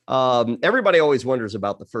hell? Everybody always wonders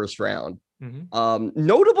about the first round. Mm-hmm.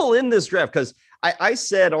 Notable in this draft, because I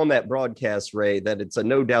said on that broadcast, Ray, that it's a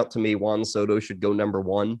no doubt to me Juan Soto should go number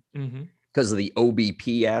 1 because of the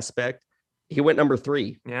OBP aspect. He went number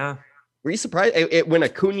 3. Yeah. Were you surprised? It went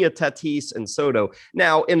Acuna, Tatis, and Soto.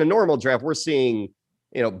 Now, in a normal draft, we're seeing,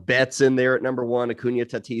 Betts in there at number 1, Acuna,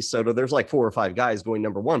 Tatis, Soto. There's like 4 or 5 guys going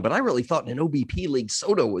number 1, but I really thought in an OBP league,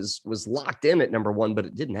 Soto was locked in at number 1, but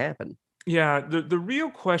it didn't happen. Yeah. The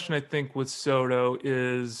real question, I think, with Soto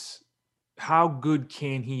is how good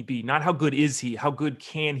can he be? Not how good is he, how good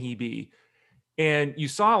can he be? And you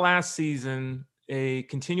saw last season a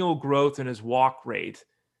continual growth in his walk rate,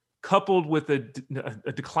 coupled with a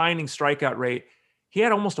declining strikeout rate. He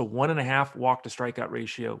had almost a 1.5 walk to strikeout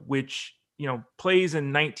ratio, which, plays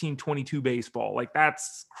in 1922 baseball. Like,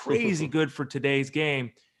 that's crazy good for today's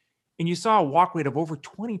game. And you saw a walk rate of over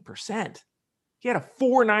 20%. He had a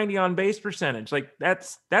 490 on base percentage. Like,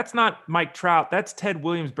 that's not Mike Trout. That's Ted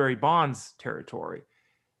Williams, Barry Bonds territory.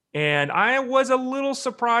 And I was a little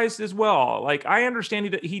surprised as well. Like, I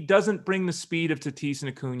understand that he doesn't bring the speed of Tatis and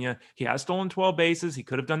Acuna. He has stolen 12 bases. He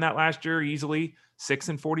could have done that last year easily. 6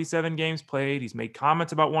 in 47 games played. He's made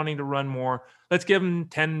comments about wanting to run more. Let's give him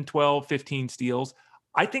 10, 12, 15 steals.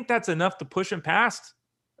 I think that's enough to push him past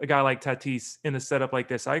a guy like Tatis in a setup like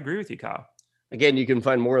this. I agree with you, Kyle. Again, you can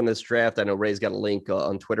find more on this draft. I know Ray's got a link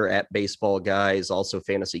on Twitter at Baseball Guys, also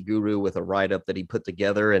Fantasy Guru with a write-up that he put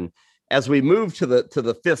together. And as we move to the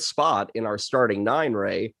 5th spot in our starting 9,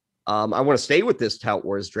 Ray, I want to stay with this Tout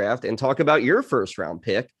Wars draft and talk about your first round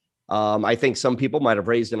pick. I think some people might have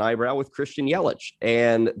raised an eyebrow with Christian Yelich,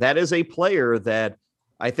 and that is a player that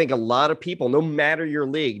I think a lot of people, no matter your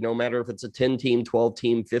league, no matter if it's a 10-team,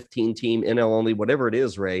 12-team, 15-team, NL only, whatever it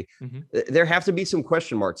is, Ray, there have to be some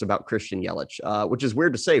question marks about Christian Yelich, which is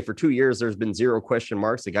weird to say. For 2 years, there's been 0 question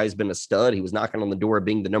marks. The guy's been a stud. He was knocking on the door of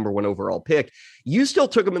being the number 1 overall pick. You still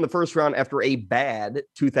took him in the first round after a bad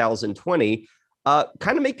 2020.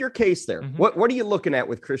 Kind of make your case there. What are you looking at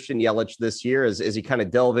with Christian Yelich this year as he kind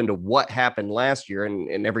of delve into what happened last year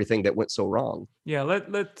and everything that went so wrong? Yeah,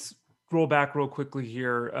 let's roll back real quickly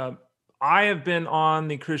here. I have been on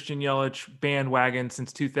the Christian Yelich bandwagon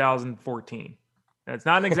since 2014. That's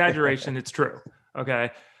not an exaggeration. It's true.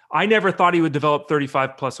 Okay. I never thought he would develop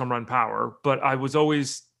 35 plus home run power, but I was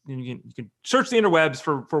always, you can search the interwebs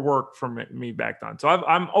for work from me back then. So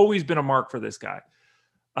I've always been a mark for this guy.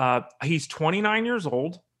 He's 29 years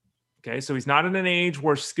old. Okay. So he's not in an age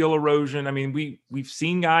where skill erosion. I mean, we've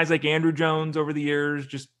seen guys like Andrew Jones over the years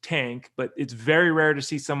just tank, but it's very rare to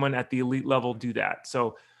see someone at the elite level do that.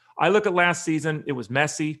 So I look at last season, it was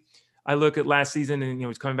messy. I look at last season and,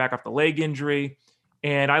 he's coming back off the leg injury.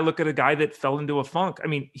 And I look at a guy that fell into a funk. I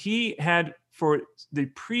mean, he had for the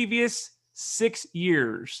previous 6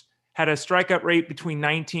 years had a strikeout rate between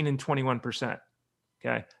 19 and 21%.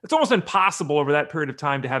 Okay. It's almost impossible over that period of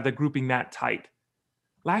time to have the grouping that tight.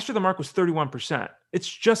 Last year, the mark was 31%. It's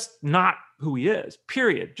just not who he is,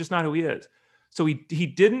 period. Just not who he is. So he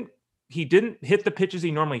didn't hit the pitches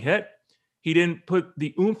he normally hit. He didn't put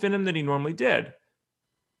the oomph in him that he normally did.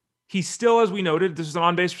 He still, as we noted, this is an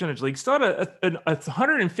on-base percentage league, still had a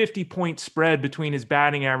 150-point spread between his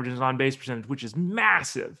batting average and his on-base percentage, which is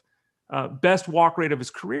massive. Best walk rate of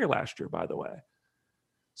his career last year, by the way.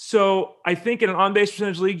 So I think in an on-base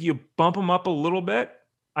percentage league, you bump him up a little bit.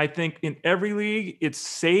 I think in every league, it's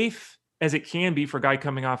safe as it can be for a guy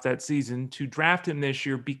coming off that season to draft him this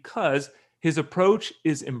year because his approach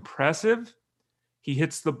is impressive. He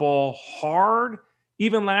hits the ball hard.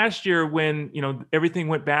 Even last year when, everything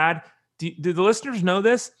went bad, did the listeners know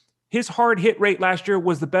this? His hard hit rate last year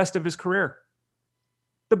was the best of his career.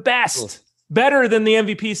 The best. Better than the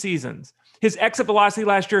MVP seasons. His exit velocity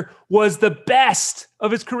last year was the best of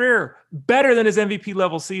his career. Better than his MVP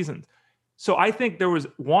level seasons. So I think there was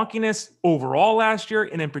wonkiness overall last year,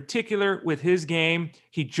 and in particular with his game,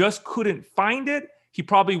 he just couldn't find it. He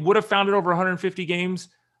probably would have found it over 150 games.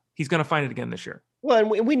 He's going to find it again this year. Well,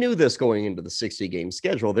 and we knew this going into the 60-game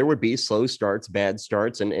schedule. There would be slow starts, bad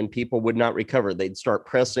starts, and people would not recover. They'd start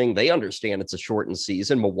pressing. They understand it's a shortened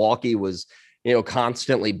season. Milwaukee was,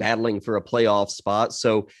 constantly battling for a playoff spot.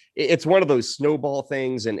 So it's one of those snowball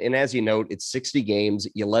things. And as you note, it's 60 games.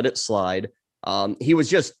 You let it slide. He was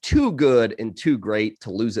just too good and too great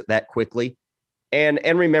to lose it that quickly. And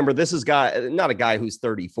remember, this is not a guy who's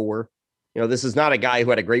 34. This is not a guy who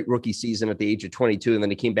had a great rookie season at the age of 22, and then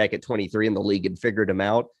he came back at 23 and the league had figured him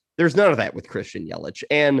out. There's none of that with Christian Yelich.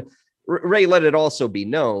 And Ray, let it also be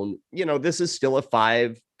known, this is still a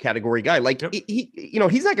 5-category guy. Like Yep.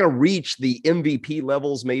 he's not going to reach the MVP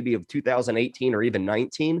levels maybe of 2018 or even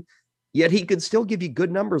 19, yet he could still give you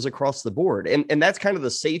good numbers across the board. And that's kind of the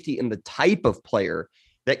safety and the type of player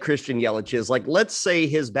that Christian Yelich is. Like, let's say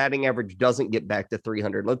his batting average doesn't get back to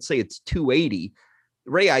 300. Let's say it's 280.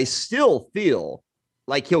 Ray, I still feel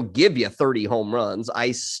like he'll give you 30 home runs.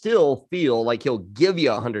 I still feel like he'll give you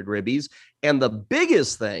 100 ribbies. And the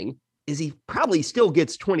biggest thing is he probably still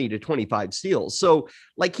gets 20 to 25 steals. So,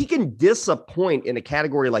 like, he can disappoint in a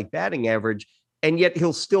category like batting average, and yet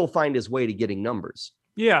he'll still find his way to getting numbers.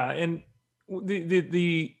 Yeah, and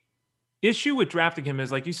the issue with drafting him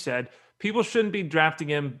is, like you said, people shouldn't be drafting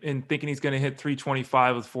him and thinking he's going to hit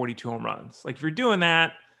 325 with 42 home runs. Like, if you're doing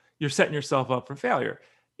that, you're setting yourself up for failure.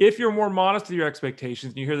 If you're more modest with your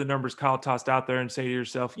expectations and you hear the numbers Kyle tossed out there and say to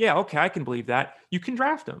yourself, yeah, okay, I can believe that, you can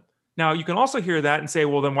draft him. Now, you can also hear that and say,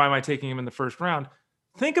 well, then why am I taking him in the first round?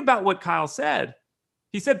 Think about what Kyle said.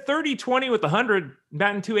 He said 30-20 with 100,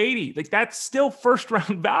 batting 280. Like, that's still first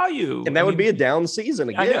round value. And that would be a down season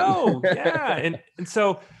again. I know. Yeah. and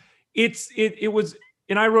so it was,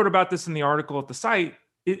 and I wrote about this in the article at the site.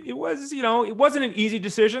 It was, it wasn't an easy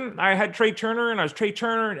decision. I had Trey Turner and I was Trey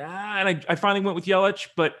Turner and I finally went with Yelich,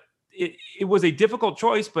 but it was a difficult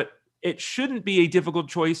choice, but it shouldn't be a difficult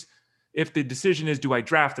choice if the decision is, do I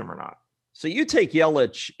draft him or not? So you take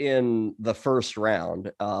Yelich in the first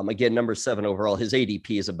round. Again, number 7 overall. His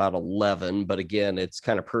ADP is about 11, but again, it's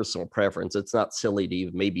kind of personal preference. It's not silly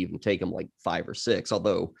to maybe even take him like 5 or 6,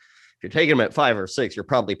 although if you're taking him at 5 or 6, you're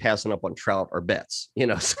probably passing up on Trout or Betts,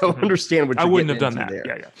 so understand what you're I wouldn't have done that.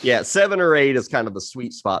 There. Yeah. 7 or 8 is kind of the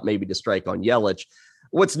sweet spot maybe to strike on Yelich.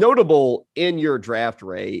 What's notable in your draft,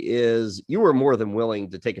 Ray, is you were more than willing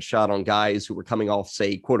to take a shot on guys who were coming off,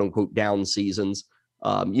 say, quote unquote, down seasons.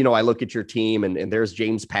 I look at your team and there's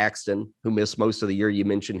James Paxton, who missed most of the year. You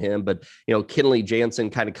mentioned him, but, Kenley Jansen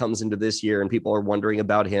kind of comes into this year and people are wondering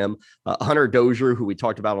about him. Hunter Dozier, who we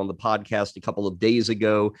talked about on the podcast a couple of days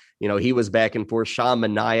ago, he was back and forth. Sean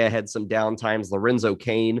Manaea had some downtimes. Lorenzo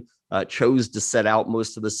Cain chose to set out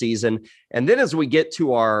most of the season. And then as we get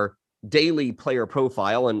to our daily player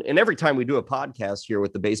profile, and every time we do a podcast here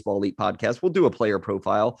with the Baseball Elite podcast, we'll do a player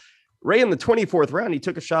profile. Ray, in the 24th round, he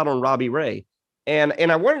took a shot on Robbie Ray. And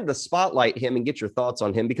I wanted to spotlight him and get your thoughts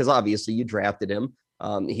on him because obviously you drafted him.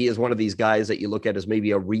 He is one of these guys that you look at as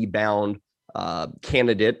maybe a rebound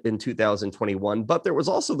candidate in 2021. But there was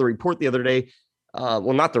also the report the other day.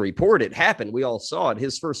 Well, not the report. It happened. We all saw it.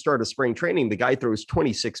 His first start of spring training, the guy throws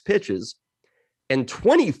 26 pitches and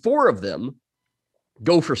 24 of them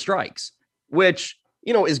go for strikes, which,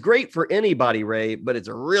 is great for anybody, Ray, but it's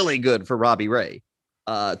really good for Robbie Ray.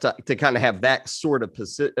 To kind of have that sort of,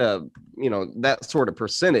 that sort of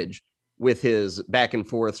percentage with his back and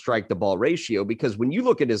forth strike to ball ratio, because when you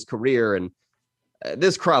look at his career, and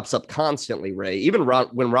this crops up constantly, Ray, even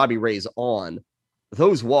when Robbie Ray's on,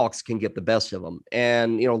 those walks can get the best of him.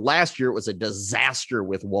 And, last year it was a disaster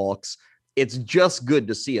with walks. It's just good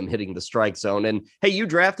to see him hitting the strike zone. And hey, you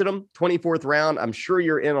drafted him 24th round. I'm sure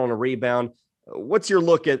you're in on a rebound. What's your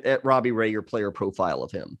look at Robbie Ray, your player profile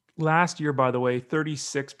of him? Last year, by the way,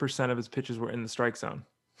 36% of his pitches were in the strike zone.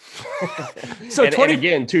 So and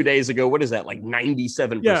again, 2 days ago, what is that, like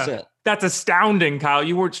 97%? Yeah, that's astounding, Kyle.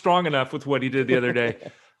 You weren't strong enough with what he did the other day.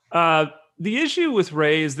 The issue with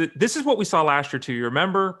Ray is that this is what we saw last year too. You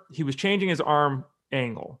remember he was changing his arm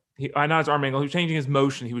angle. Not his arm angle. He was changing his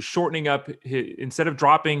motion. He was shortening up instead of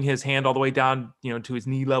dropping his hand all the way down, to his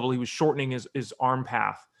knee level. He was shortening his arm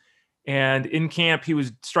path. And in camp, he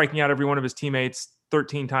was striking out every one of his teammates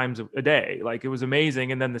 13 times a day. Like, it was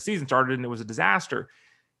amazing. And then the season started and it was a disaster.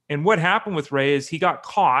 And what happened with Ray is he got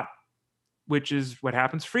caught, which is what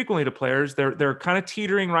happens frequently to players. They're kind of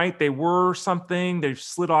teetering, right? They were something, they've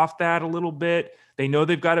slid off that a little bit. They know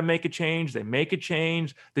they've got to make a change. They make a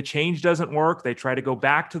change. The change doesn't work. They try to go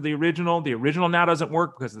back to the original. The original now doesn't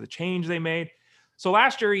work because of the change they made. So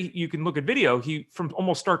last year, you can look at video. He, from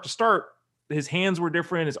almost start to start, his hands were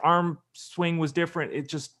different. His arm swing was different.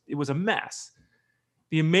 It was a mess.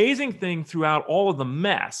 The amazing thing throughout all of the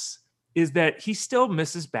mess is that he still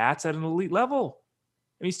misses bats at an elite level.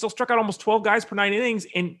 And he still struck out almost 12 guys per 9 innings,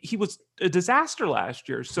 and he was a disaster last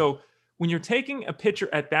year. So when you're taking a pitcher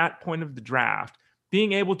at that point of the draft,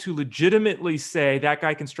 being able to legitimately say that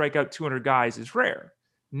guy can strike out 200 guys is rare.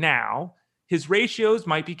 Now, his ratios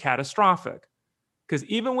might be catastrophic because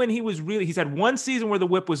even when he's had one season where the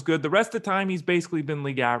whip was good, the rest of the time he's basically been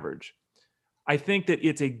league average. I think that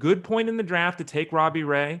it's a good point in the draft to take Robbie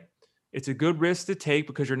Ray. It's a good risk to take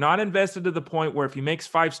because you're not invested to the point where if he makes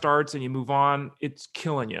 5 starts and you move on, it's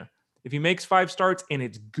killing you. If he makes 5 starts and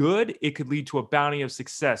it's good, it could lead to a bounty of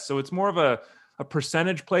success. So it's more of a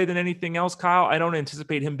percentage play than anything else, Kyle. I don't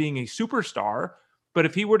anticipate him being a superstar, but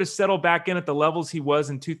if he were to settle back in at the levels he was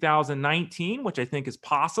in 2019, which I think is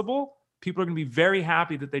possible, people are going to be very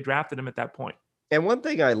happy that they drafted him at that point. And one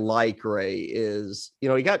thing I like, Ray, is,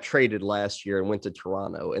 he got traded last year and went to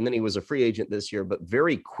Toronto, and then he was a free agent this year, but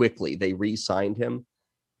very quickly they re-signed him.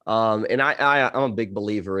 And I'm a big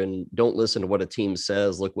believer in don't listen to what a team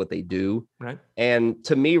says, look what they do. Right. And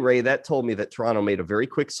to me, Ray, that told me that Toronto made a very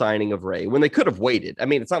quick signing of Ray when they could have waited. I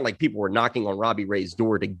mean, it's not like people were knocking on Robbie Ray's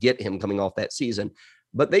door to get him coming off that season,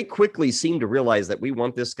 but they quickly seemed to realize that we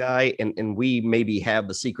want this guy and we maybe have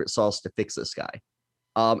the secret sauce to fix this guy.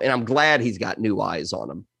 And I'm glad he's got new eyes on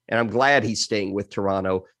him, and I'm glad he's staying with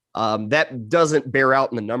Toronto. That doesn't bear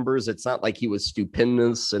out in the numbers. It's not like he was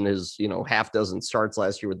stupendous in his, half dozen starts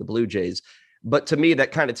last year with the Blue Jays. But to me,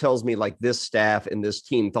 that kind of tells me like this staff and this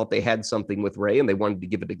team thought they had something with Ray and they wanted to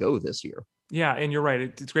give it a go this year. Yeah. And you're right.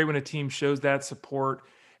 It's great when a team shows that support.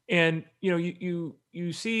 And,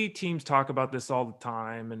 you see teams talk about this all the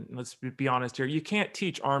time. And let's be honest here. You can't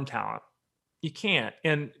teach arm talent. You can't.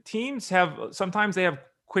 And teams sometimes they have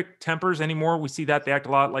quick tempers anymore. We see that they act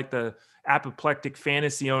a lot like the apoplectic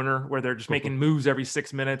fantasy owner where they're just making moves every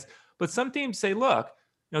 6 minutes. But some teams say, look,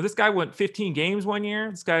 this guy went 15 games one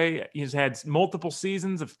year. This guy has had multiple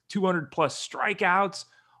seasons of 200 plus strikeouts.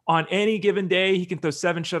 On any given day, he can throw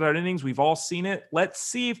 7 shutout innings. We've all seen it. Let's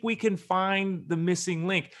see if we can find the missing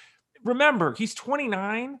link. Remember, he's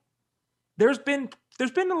 29. There's been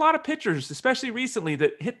a lot of pitchers, especially recently,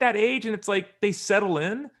 that hit that age and it's like they settle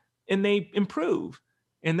in and they improve.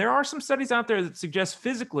 And there are some studies out there that suggest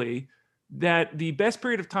physically that the best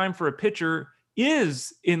period of time for a pitcher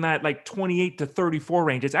is in that like 28 to 34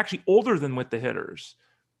 range. It's actually older than with the hitters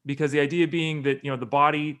because the idea being that, the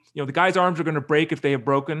body, the guy's arms are going to break if they have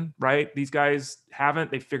broken, right? These guys haven't.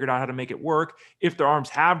 They figured out how to make it work. If their arms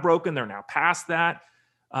have broken, they're now past that.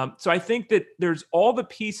 So I think that there's all the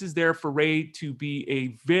pieces there for Ray to be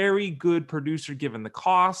a very good producer given the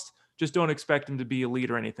cost. Just don't expect him to be a lead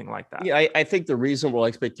or anything like that. Yeah, I think the reasonable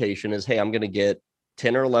expectation is, hey, I'm going to get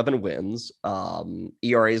 10 or 11 wins.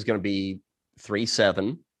 ERA is going to be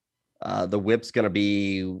 3.7. The whip's going to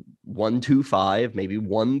be 1.25, maybe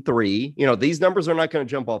 1.3. These numbers are not going to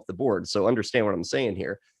jump off the board. So understand what I'm saying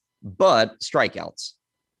here. But strikeouts.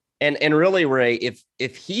 And really, Ray,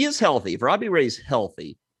 if he is healthy, if Robbie Ray's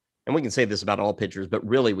healthy, and we can say this about all pitchers, but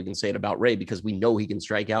really we can say it about Ray because we know he can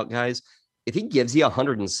strike out guys. If he gives you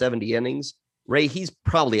 170 innings, Ray, he's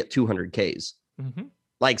probably at 200 Ks.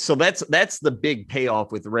 Mm-hmm. So that's the big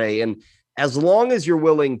payoff with Ray. And as long as you're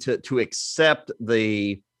willing to accept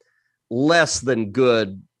the less than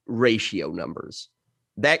good ratio numbers,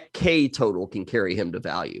 that K total can carry him to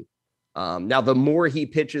value. Now, the more he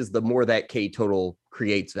pitches, the more that K total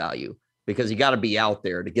creates value because you got to be out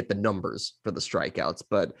there to get the numbers for the strikeouts.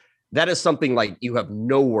 But that is something like you have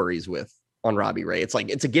no worries with on Robbie Ray. It's like,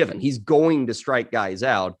 it's a given. He's going to strike guys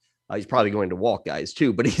out. He's probably going to walk guys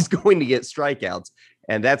too, but he's going to get strikeouts,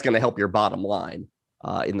 and that's going to help your bottom line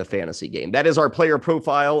in the fantasy game. That is our player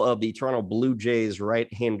profile of the Toronto Blue Jays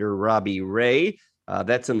right-hander Robbie Ray.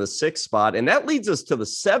 That's in the 6th spot, and that leads us to the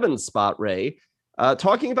 7th spot, Ray,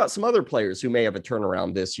 talking about some other players who may have a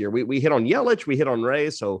turnaround this year. We hit on Yelich, we hit on Ray,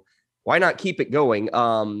 so why not keep it going?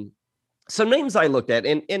 Some names I looked at,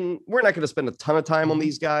 and we're not going to spend a ton of time on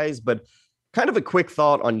these guys, but kind of a quick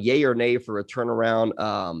thought on yay or nay for a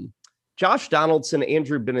turnaround. Josh Donaldson,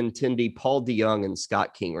 Andrew Benintendi, Paul DeJong, and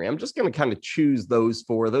Scott Kingery. I'm just going to kind of choose those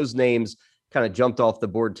 4. Those names kind of jumped off the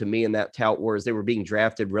board to me in that tout war as they were being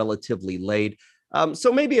drafted relatively late.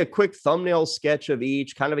 So maybe a quick thumbnail sketch of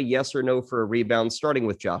each, kind of a yes or no for a rebound, starting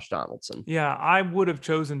with Josh Donaldson. Yeah, I would have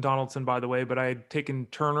chosen Donaldson, by the way, but I had taken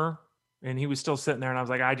Turner, and he was still sitting there, and I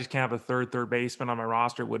was like, I just can't have a third baseman on my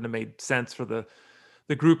roster. It wouldn't have made sense for the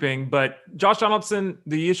grouping. But Josh Donaldson,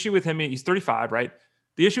 the issue with him, he's 35, right?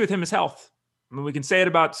 The issue with him is health. I mean, we can say it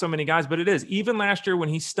about so many guys, but it is. Even last year when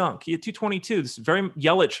he stunk, he had 222. This is very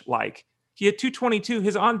Yelich-like. He had 222.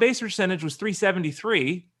 His on-base percentage was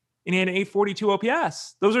 373, and he had an 842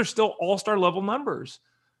 OPS. Those are still all-star level numbers.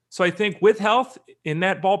 So I think with health in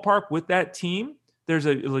that ballpark, with that team, There's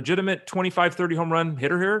a legitimate 25, 30 home run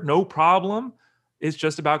hitter here. No problem. It's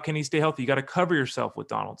just about, can he stay healthy? You got to cover yourself with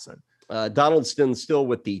Donaldson. Donaldson still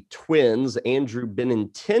with the Twins. Andrew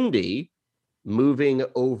Benintendi moving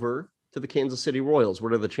over to the Kansas City Royals.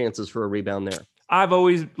 What are the chances for a rebound there? I've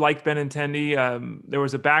always liked Benintendi. There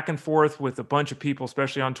was a back and forth with a bunch of people,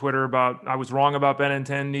 especially on Twitter, about I was wrong about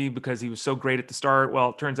Benintendi because he was so great at the start. Well,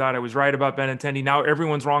 it turns out I was right about Benintendi. Now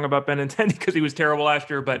everyone's wrong about Benintendi because he was terrible last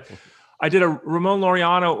year. But I did a Ramon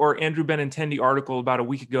Laureano or Andrew Benintendi article about a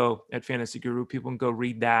week ago at Fantasy Guru. People can go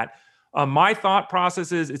read that. My thought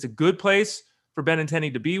process is it's a good place for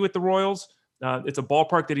Benintendi to be with the Royals. It's a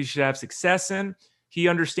ballpark that he should have success in. He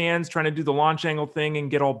understands trying to do the launch angle thing and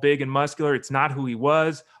get all big and muscular. It's not who he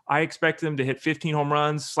was. I expect him to hit 15 home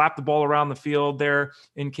runs, slap the ball around the field there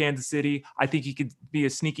in Kansas City. I think he could be a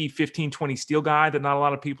sneaky 15, 20 steal guy that not a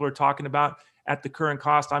lot of people are talking about at the current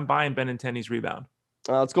cost. I'm buying Benintendi's rebound.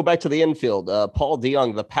 Let's go back to the infield. Paul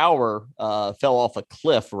DeJong, the power fell off a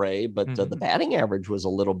cliff, Ray, but the batting average was a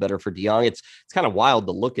little better for DeJong. It's kind of wild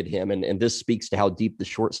to look at him, and this speaks to how deep the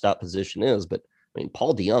shortstop position is. But I mean,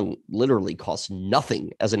 Paul DeJong literally costs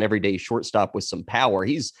nothing as an everyday shortstop with some power.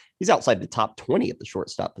 He's outside the top 20 at the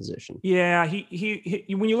shortstop position. Yeah, he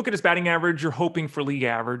when you look at his batting average, you're hoping for league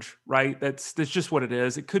average, right? That's just what it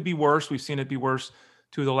is. It could be worse. We've seen it be worse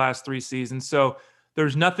 2 of the last 3 seasons. So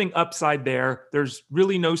there's nothing upside there. There's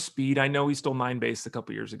really no speed. I know he stole 9 bases a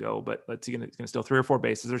couple years ago, but he's going to steal 3 or 4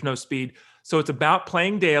 bases. There's no speed. So it's about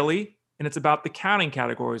playing daily, and it's about the counting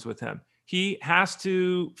categories with him. He has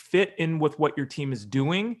to fit in with what your team is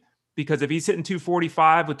doing, because if he's hitting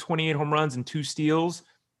 245 with 28 home runs and 2 steals,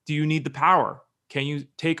 do you need the power? Can you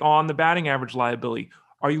take on the batting average liability?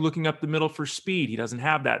 Are you looking up the middle for speed? He doesn't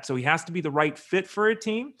have that. So he has to be the right fit for a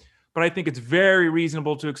team. But I think it's very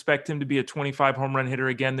reasonable to expect him to be a 25 home run hitter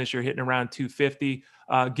again this year, hitting around 250.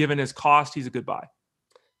 Given his cost, he's a good buy.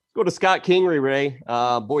 Go to Scott Kingery, Ray.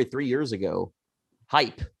 3 years ago,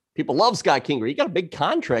 hype. People love Scott Kingery. He got a big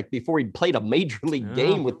contract before he played a major league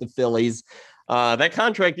game with the Phillies. That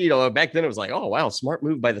contract, back then it was like, oh, wow, smart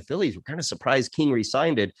move by the Phillies. We're kind of surprised Kingery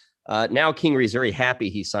signed it. Now Kingery's very happy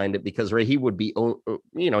he signed it because, Ray, he would be,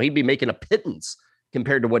 he'd be making a pittance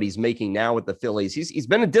compared to what he's making now with the Phillies. He's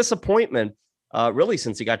been a disappointment really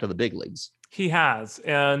since he got to the big leagues. He has.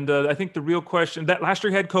 And I think the real question, that last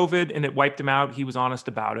year he had COVID and it wiped him out. He was honest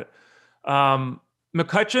about it.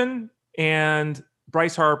 McCutchen and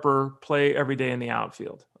Bryce Harper play every day in the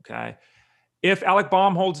outfield. Okay. If Alec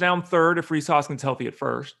Baum holds down third, if Rhys Hoskins healthy at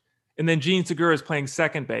first, and then Gene Segura is playing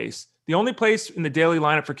second base, the only place in the daily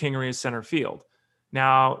lineup for Kingery is center field.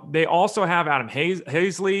 Now, they also have Adam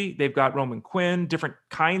Hazley. They've got Roman Quinn, different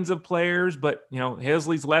kinds of players, but,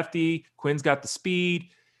 Hazley's lefty. Quinn's got the speed.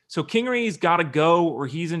 So Kingery's got to go, or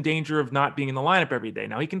he's in danger of not being in the lineup every day.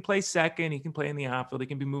 Now, he can play second. He can play in the outfield. He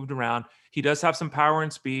can be moved around. He does have some power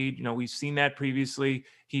and speed. We've seen that previously.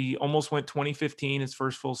 He almost went 2015, his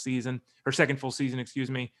second full season,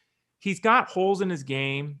 excuse me. He's got holes in his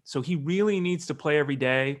game, so he really needs to play every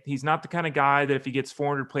day. He's not the kind of guy that if he gets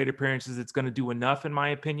 400 plate appearances, it's going to do enough, in my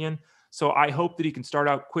opinion. So I hope that he can start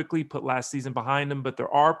out quickly, put last season behind him, but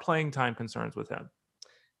there are playing time concerns with him.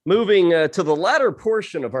 Moving to the latter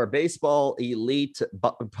portion of our Baseball Elite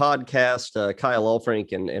podcast, Kyle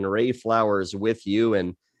Elfrink and Ray Flowers with you.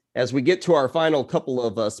 And as we get to our final couple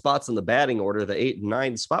of spots in the batting order, the 8 and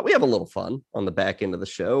 9 spot, we have a little fun on the back end of the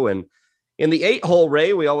show. And in the 8-hole,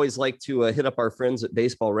 Ray, we always like to hit up our friends at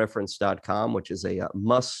baseballreference.com, which is a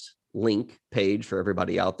must link page for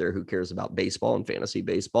everybody out there who cares about baseball and fantasy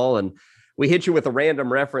baseball. And we hit you with a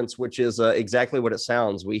random reference, which is exactly what it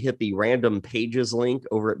sounds. We hit the random pages link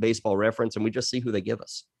over at Baseball Reference, and we just see who they give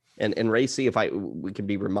us. And Ray, see if we can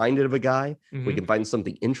be reminded of a guy. Mm-hmm. We can find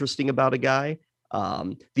something interesting about a guy.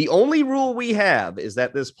 The only rule we have is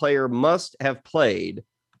that this player must have played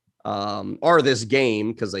or this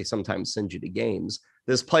game, because they sometimes send you to games.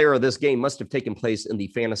 This player or this game must have taken place in the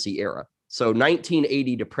fantasy era. So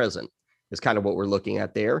 1980 to present is kind of what we're looking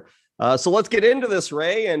at there. So let's get into this,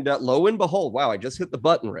 Ray. And lo and behold, wow, I just hit the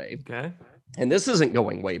button, Ray. Okay. And this isn't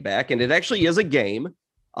going way back. And it actually is a game.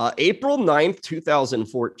 April 9th,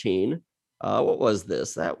 2014. What was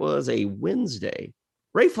this? That was a Wednesday.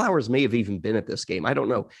 Ray Flowers may have even been at this game. I don't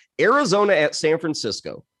know. Arizona at San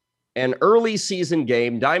Francisco. An early season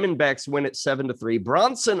game. Diamondbacks win at 7-3.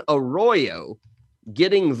 Bronson Arroyo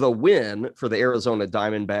getting the win for the Arizona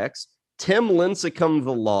Diamondbacks. Tim Lincecum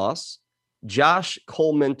the loss. Josh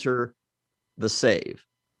Coleminter the save.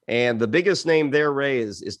 And the biggest name there, Ray,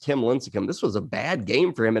 is Tim Lincecum. This was a bad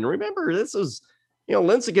game for him. And remember, this was,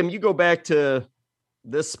 Lincecum, you go back to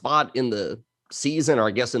this spot in the season, or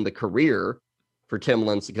I guess in the career for Tim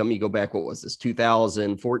Lincecum. You go back, what was this,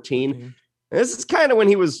 2014? 14. This is kind of when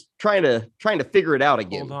he was trying to figure it out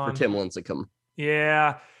again for Tim Lincecum.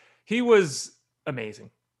 Yeah, he was amazing.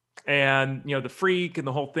 And, the freak and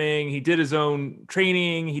the whole thing, he did his own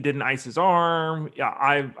training. He didn't ice his arm. Yeah,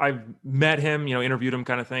 I've met him, interviewed him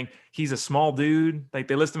kind of thing. He's a small dude. Like,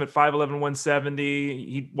 they list him at 5'11", 170.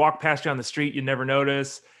 He'd walk past you on the street. You'd never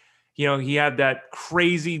notice. He had that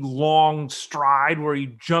crazy long stride where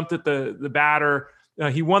he jumped at the batter.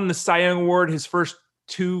 He won the Cy Young Award his first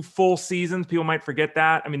 2 full seasons. People might forget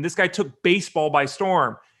that. I mean, this guy took baseball by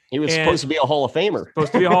storm. He was supposed to be a Hall of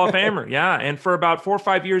Famer. Yeah. And for about 4 or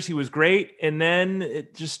 5 years, he was great. And then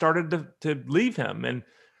it just started to leave him. And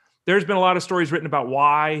there's been a lot of stories written about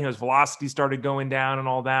why his velocity started going down and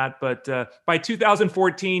all that. But by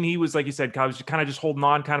 2014, he was, like you said, Kyle, was kind of just holding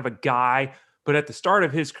on, kind of a guy. But at the start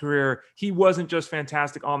of his career, he wasn't just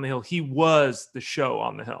fantastic on the hill. He was the show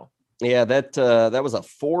on the hill. Yeah, that was a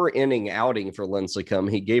 4-inning outing for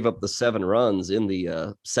Lincecum. He gave up the 7 runs in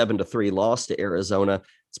the 7-3 loss to Arizona.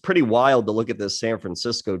 It's pretty wild to look at this San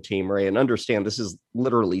Francisco team, Ray, and understand this is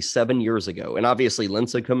literally 7 years ago. And obviously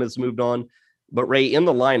Lincecum has moved on. But Ray, in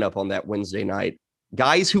the lineup on that Wednesday night,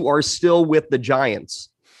 guys who are still with the Giants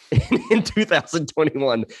in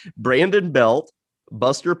 2021, Brandon Belt,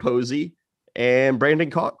 Buster Posey, and Brandon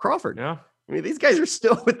Crawford. Yeah. I mean, these guys are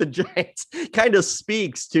still with the Giants. Kind of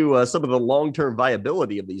speaks to some of the long-term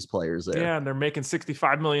viability of these players there. Yeah, and they're making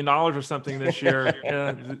 $65 million or something this year.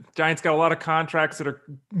 The Giants got a lot of contracts that are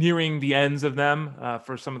nearing the ends of them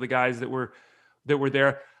for some of the guys that were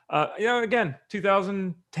there. Again,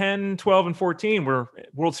 2010, 12, and 14 were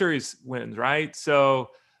World Series wins, right? So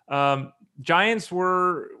Giants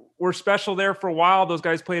were special there for a while. Those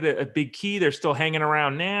guys played a big key. They're still hanging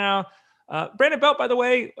around now. Brandon Belt, by the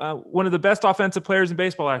way, one of the best offensive players in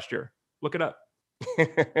baseball last year. Look it up.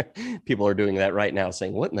 People are doing that right now,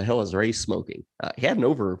 saying, what in the hell is Ray smoking? He had an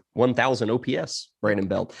over 1,000 OPS, Brandon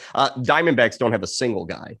Belt. Diamondbacks don't have a single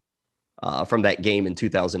guy from that game in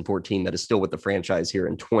 2014 that is still with the franchise here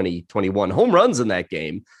in 2021. Home runs in that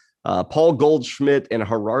game. Paul Goldschmidt and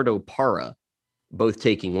Gerardo Parra both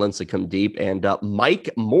taking Lincecum deep. And Mike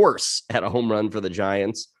Morse had a home run for the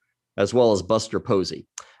Giants, as well as Buster Posey.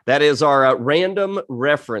 That is our random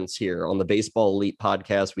reference here on the Baseball Elite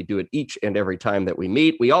podcast. We do it each and every time that we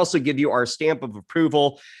meet. We also give you our stamp of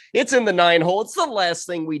approval. It's in the 9 hole. It's the last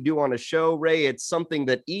thing we do on a show, Ray. It's something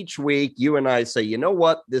that each week you and I say, you know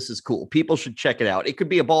what? This is cool. People should check it out. It could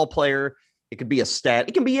be a ball player. It could be a stat.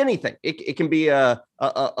 It can be anything. It can be a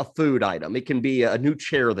food item. It can be a new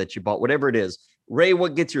chair that you bought, whatever it is. Ray,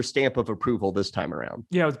 what gets your stamp of approval this time around?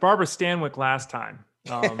 Yeah, it was Barbara Stanwyck last time.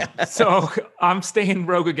 So I'm staying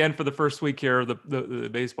rogue again for the first week here of the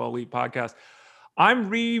Baseball Elite podcast. I'm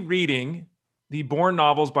rereading the Bourne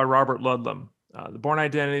novels by Robert Ludlum, The Bourne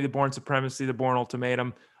Identity, The Bourne Supremacy, The Bourne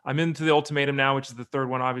Ultimatum. I'm into The Ultimatum now, which is the third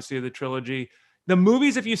one, obviously, of the trilogy. The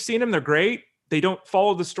movies, if you've seen them, they're great. They don't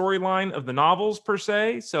follow the storyline of the novels per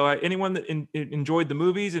se. So anyone that enjoyed the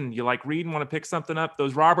movies and you like read and want to pick something up,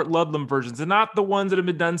 those Robert Ludlum versions, and not the ones that have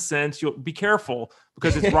been done since. You'll be careful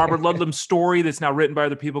because it's Robert Ludlum's story that's now written by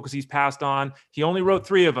other people because he's passed on. He only wrote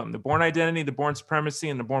 3 of them: The Bourne Identity, The Bourne Supremacy,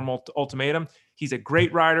 and The Bourne Ultimatum. He's a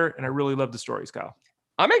great writer, and I really love the stories, Kyle.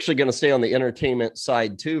 I'm actually going to stay on the entertainment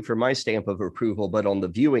side too for my stamp of approval, but on the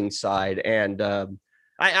viewing side. And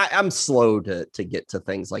I'm slow to get to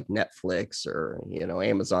things like Netflix or,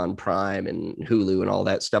 Amazon Prime and Hulu and all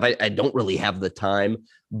that stuff. I don't really have the time.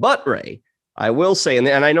 But Ray, I will say, and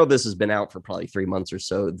I know this has been out for probably 3 months or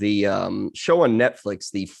so, the show on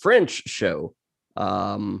Netflix, the French show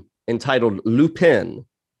entitled Lupin,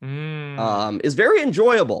 is very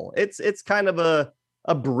enjoyable. It's kind of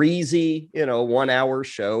a breezy, 1 hour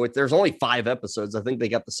show. There's only 5 episodes. I think they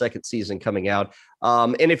got the second season coming out.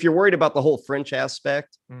 And if you're worried about the whole French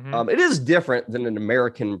aspect, it is different than an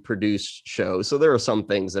American produced show. So there are some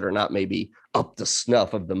things that are not maybe up to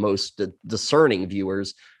snuff of the most discerning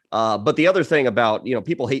viewers. But the other thing about,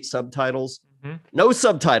 people hate subtitles. No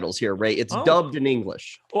subtitles here, Ray. It's dubbed in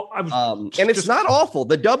English. Well, and it's not awful.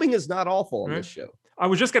 The dubbing is not awful on this show. I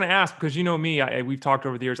was just going to ask, because me, we've talked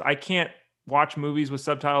over the years. I can't watch movies with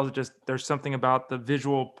subtitles. There's something about the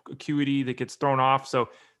visual acuity that gets thrown off. So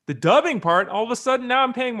the dubbing part, all of a sudden now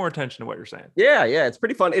I'm paying more attention to what you're saying. Yeah, it's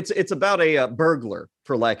pretty fun. It's about a burglar,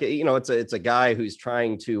 for it's a guy who's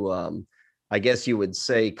trying to I guess you would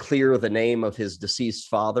say clear the name of his deceased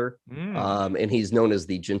father. And he's known as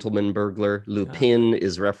the gentleman burglar. Lupin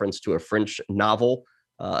is reference to a French novel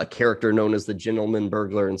a character known as the Gentleman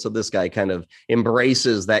Burglar. And so this guy kind of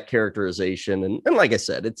embraces that characterization. And like I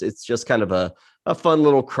said, it's just kind of a fun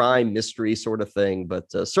little crime mystery sort of thing,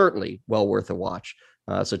 but certainly well worth a watch.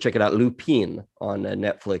 So check it out, Lupin on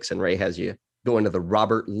Netflix, and Ray has you go into the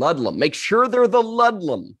Robert Ludlum. Make sure they're the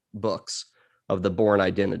Ludlum books of the Bourne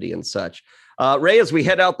Identity and such. Ray, as we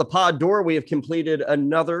head out the pod door, we have completed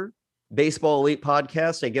another Baseball Elite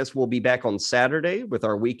podcast. I guess we'll be back on Saturday with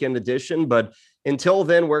our weekend edition. But until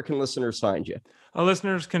then, where can listeners find you?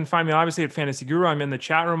 Listeners can find me obviously at Fantasy Guru. I'm in the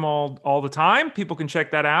chat room all the time. People can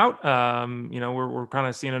check that out. We're kind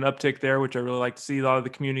of seeing an uptick there, which I really like to see. A lot of the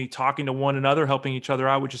community talking to one another, helping each other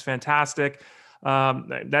out, which is fantastic.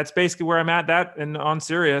 That's basically where I'm at. That and on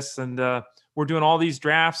Sirius, and we're doing all these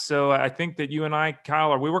drafts. So I think that you and I,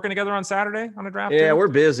 Kyle, are we working together on Saturday on a draft? Yeah, we're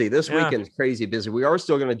busy. This weekend's crazy busy. We are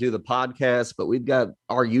still going to do the podcast, but we've got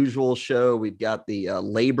our usual show. We've got the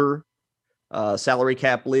labor salary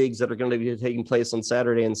cap leagues that are going to be taking place on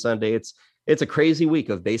Saturday and Sunday. It's a crazy week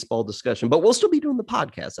of baseball discussion, but we'll still be doing the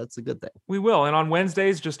podcast. That's a good thing. We will. And on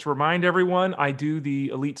Wednesdays, just to remind everyone, I do the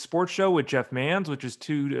Elite Sports Show with Jeff Manns, which is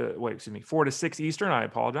 4 to 6 Eastern. I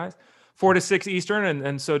apologize. 4 to 6 Eastern.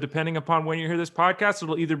 And so depending upon when you hear this podcast,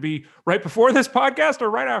 it'll either be right before this podcast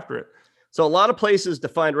or right after it. So a lot of places to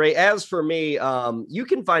find Ray. As for me, you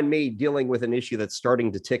can find me dealing with an issue that's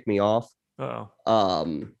starting to tick me off.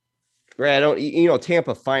 Ray,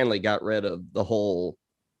 Tampa finally got rid of the whole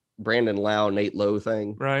Brandon Lowe, Nate Lowe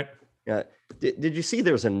thing. Right. Yeah. Did you see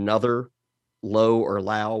there's another Lowe or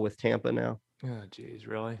Lau with Tampa now? Oh, geez,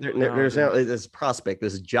 really? There's now this prospect,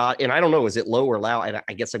 this Josh, and I don't know, is it Lowe or Lau?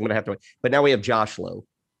 I guess I'm going to have to, but now we have Josh Lowe,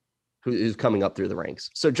 who's coming up through the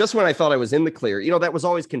ranks. So just when I thought I was in the clear, that was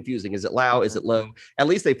always confusing. Is it Lau? Is it Lowe? At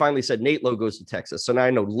least they finally said Nate Lowe goes to Texas. So now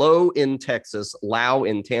I know Lowe in Texas, Lau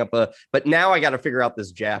in Tampa, but now I got to figure out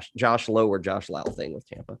this Josh Lowe or Josh Lau thing with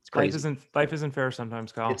Tampa. It's crazy. Life isn't fair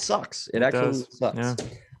sometimes, Kyle. It sucks. It actually sucks.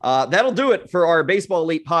 Yeah. That'll do it for our Baseball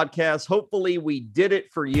Elite podcast. Hopefully we did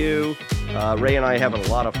it for you. Ray and I are having a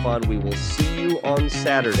lot of fun. We will see you on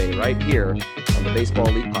Saturday right here on the Baseball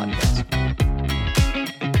Elite podcast.